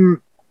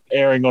 I'm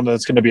airing on that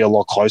it's going to be a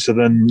lot closer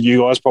than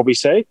you guys probably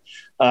see.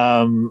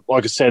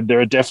 Like I said, there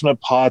are definite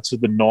parts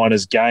of the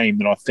Niners game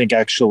that I think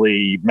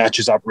actually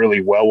matches up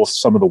really well with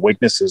some of the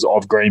weaknesses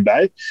of Green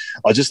Bay.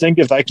 I just think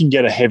if they can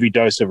get a heavy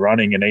dose of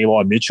running and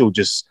Eli Mitchell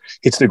just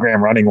hits the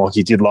ground running like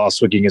he did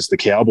last week against the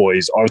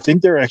Cowboys, I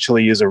think there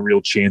actually is a real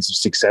chance of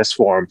success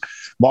for him.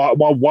 My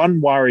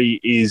one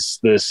worry is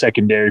the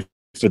secondary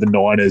for the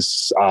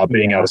Niners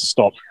being able to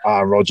stop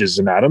Rodgers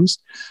and Adams.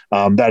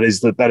 That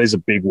is a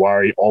big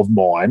worry of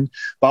mine.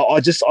 But I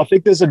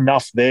think there's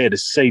enough there to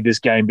see this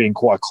game being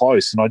quite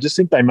close, and I just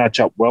think they match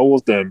up well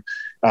with them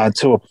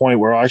to a point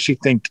where I actually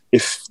think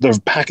if the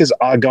Packers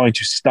are going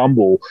to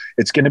stumble,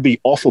 it's going to be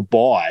off a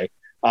bye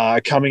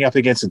coming up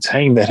against a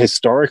team that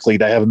historically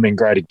they haven't been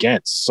great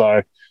against.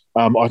 So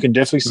I can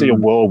definitely see a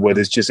world where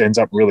this just ends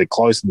up really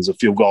close and there's a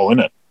field goal in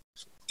it.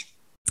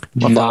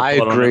 I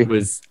agree.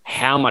 Was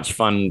how much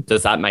fun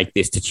does that make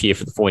this to cheer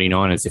for the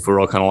 49ers if we're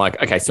all kind of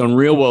like, okay, so in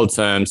real world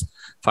terms,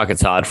 fuck,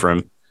 it's hard for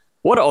them.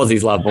 What do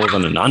Aussies love more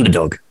than an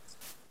underdog?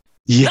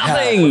 Yeah.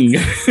 Nothing.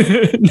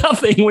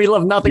 Nothing. We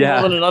love nothing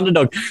more than an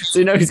underdog. So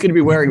you know who's going to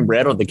be wearing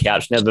red on the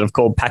couch now that I've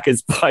called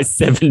Packers by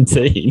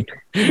 17?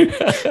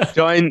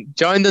 Join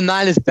the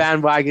Niners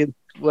bandwagon.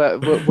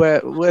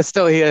 We're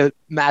still here,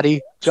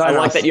 Maddie. I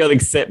like that you'll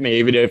accept me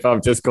even if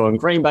I'm just going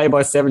Green Bay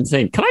by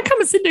 17. Can I come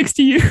and sit next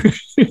to you?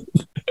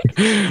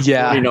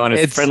 Yeah.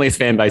 49ers, friendliest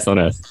fan base on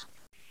earth.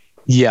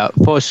 Yeah,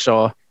 for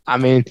sure. I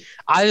mean,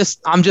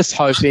 I'm just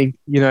hoping,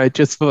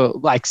 just for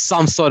like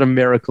some sort of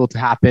miracle to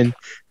happen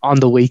on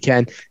the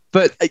weekend.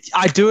 But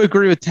I do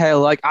agree with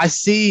Taylor. Like I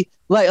see,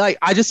 like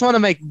I just want to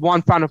make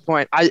one final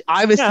point. I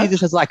either see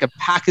this as like a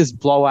Packers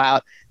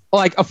blowout or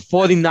like a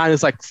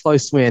 49ers like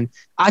close win.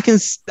 I can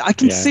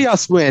see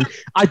us win.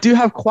 I do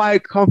have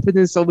quiet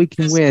confidence that we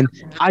can win.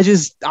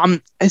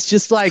 It's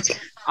just like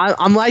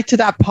I'm like to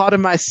that part of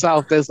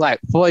myself that's like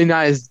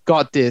 49ers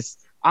got this.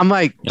 I'm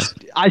like,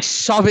 I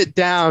shove it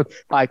down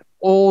like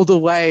all the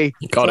way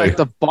to like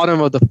the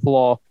bottom of the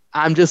floor.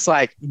 I'm just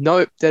like,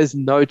 nope, there's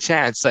no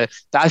chance. So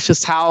that's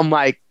just how I'm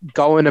like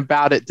going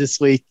about it this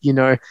week,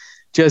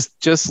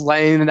 just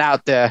laying it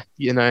out there,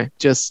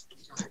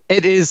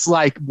 it is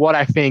like what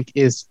I think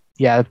is,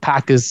 the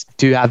Packers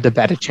do have the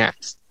better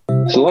chance.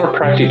 There's a lot of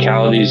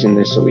practicalities in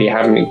this that we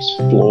haven't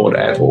explored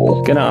at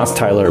all. Gonna ask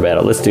Taylor about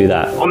it. Let's do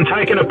that. I'm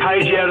taking a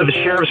page out of the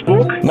sheriff's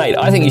book. Mate,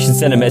 I think you should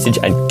send a message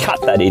and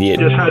cut that idiot.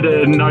 Just had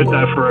to note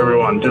that for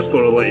everyone. Just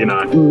thought I'd let you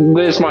know.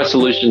 There's my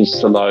solutions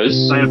to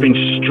those. They have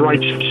been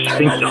straight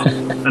sphincter,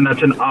 and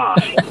that's an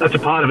arse. That's a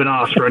part of an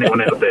arse for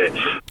anyone out there.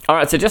 All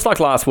right, so just like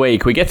last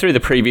week, we get through the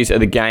previews of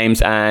the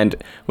games, and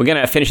we're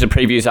going to finish the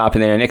previews up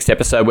in the next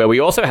episode where we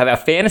also have our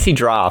fantasy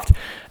draft.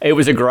 It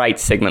was a great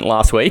segment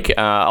last week.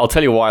 I'll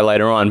tell you why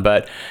later on,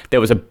 but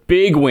there was a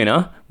big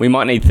winner. We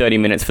might need 30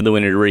 minutes for the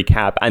winner to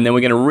recap, and then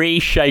we're going to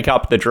reshake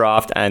up the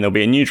draft, and there'll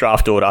be a new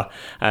draft order,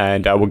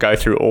 and we'll go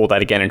through all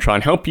that again and try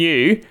and help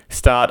you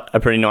start a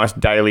pretty nice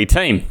daily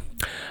team.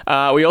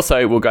 We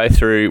also will go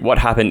through what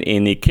happened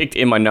in the Kicked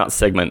in My Nuts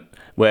segment,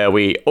 where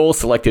we all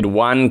selected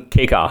one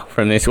kicker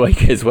from this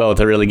week as well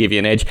to really give you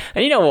an edge.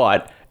 And you know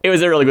what? It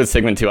was a really good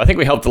segment too. I think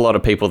we helped a lot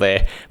of people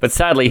there. But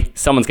sadly,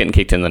 someone's getting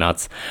kicked in the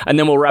nuts. And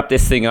then we'll wrap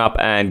this thing up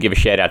and give a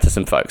shout out to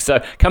some folks.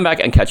 So come back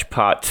and catch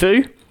part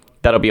 2.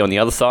 That'll be on the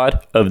other side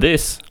of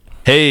this.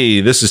 Hey,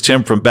 this is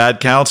Tim from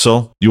Bad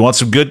Counsel. You want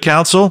some good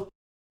counsel?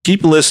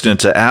 Keep listening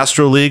to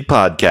Astro League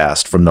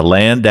Podcast from the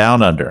land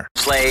down under.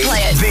 Play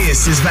it.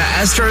 This is the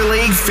Astro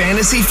League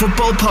Fantasy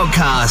Football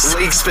Podcast.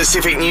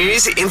 League-specific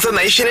news,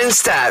 information, and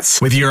stats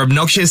with your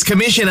obnoxious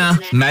commissioner,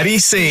 Matty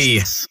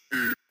C.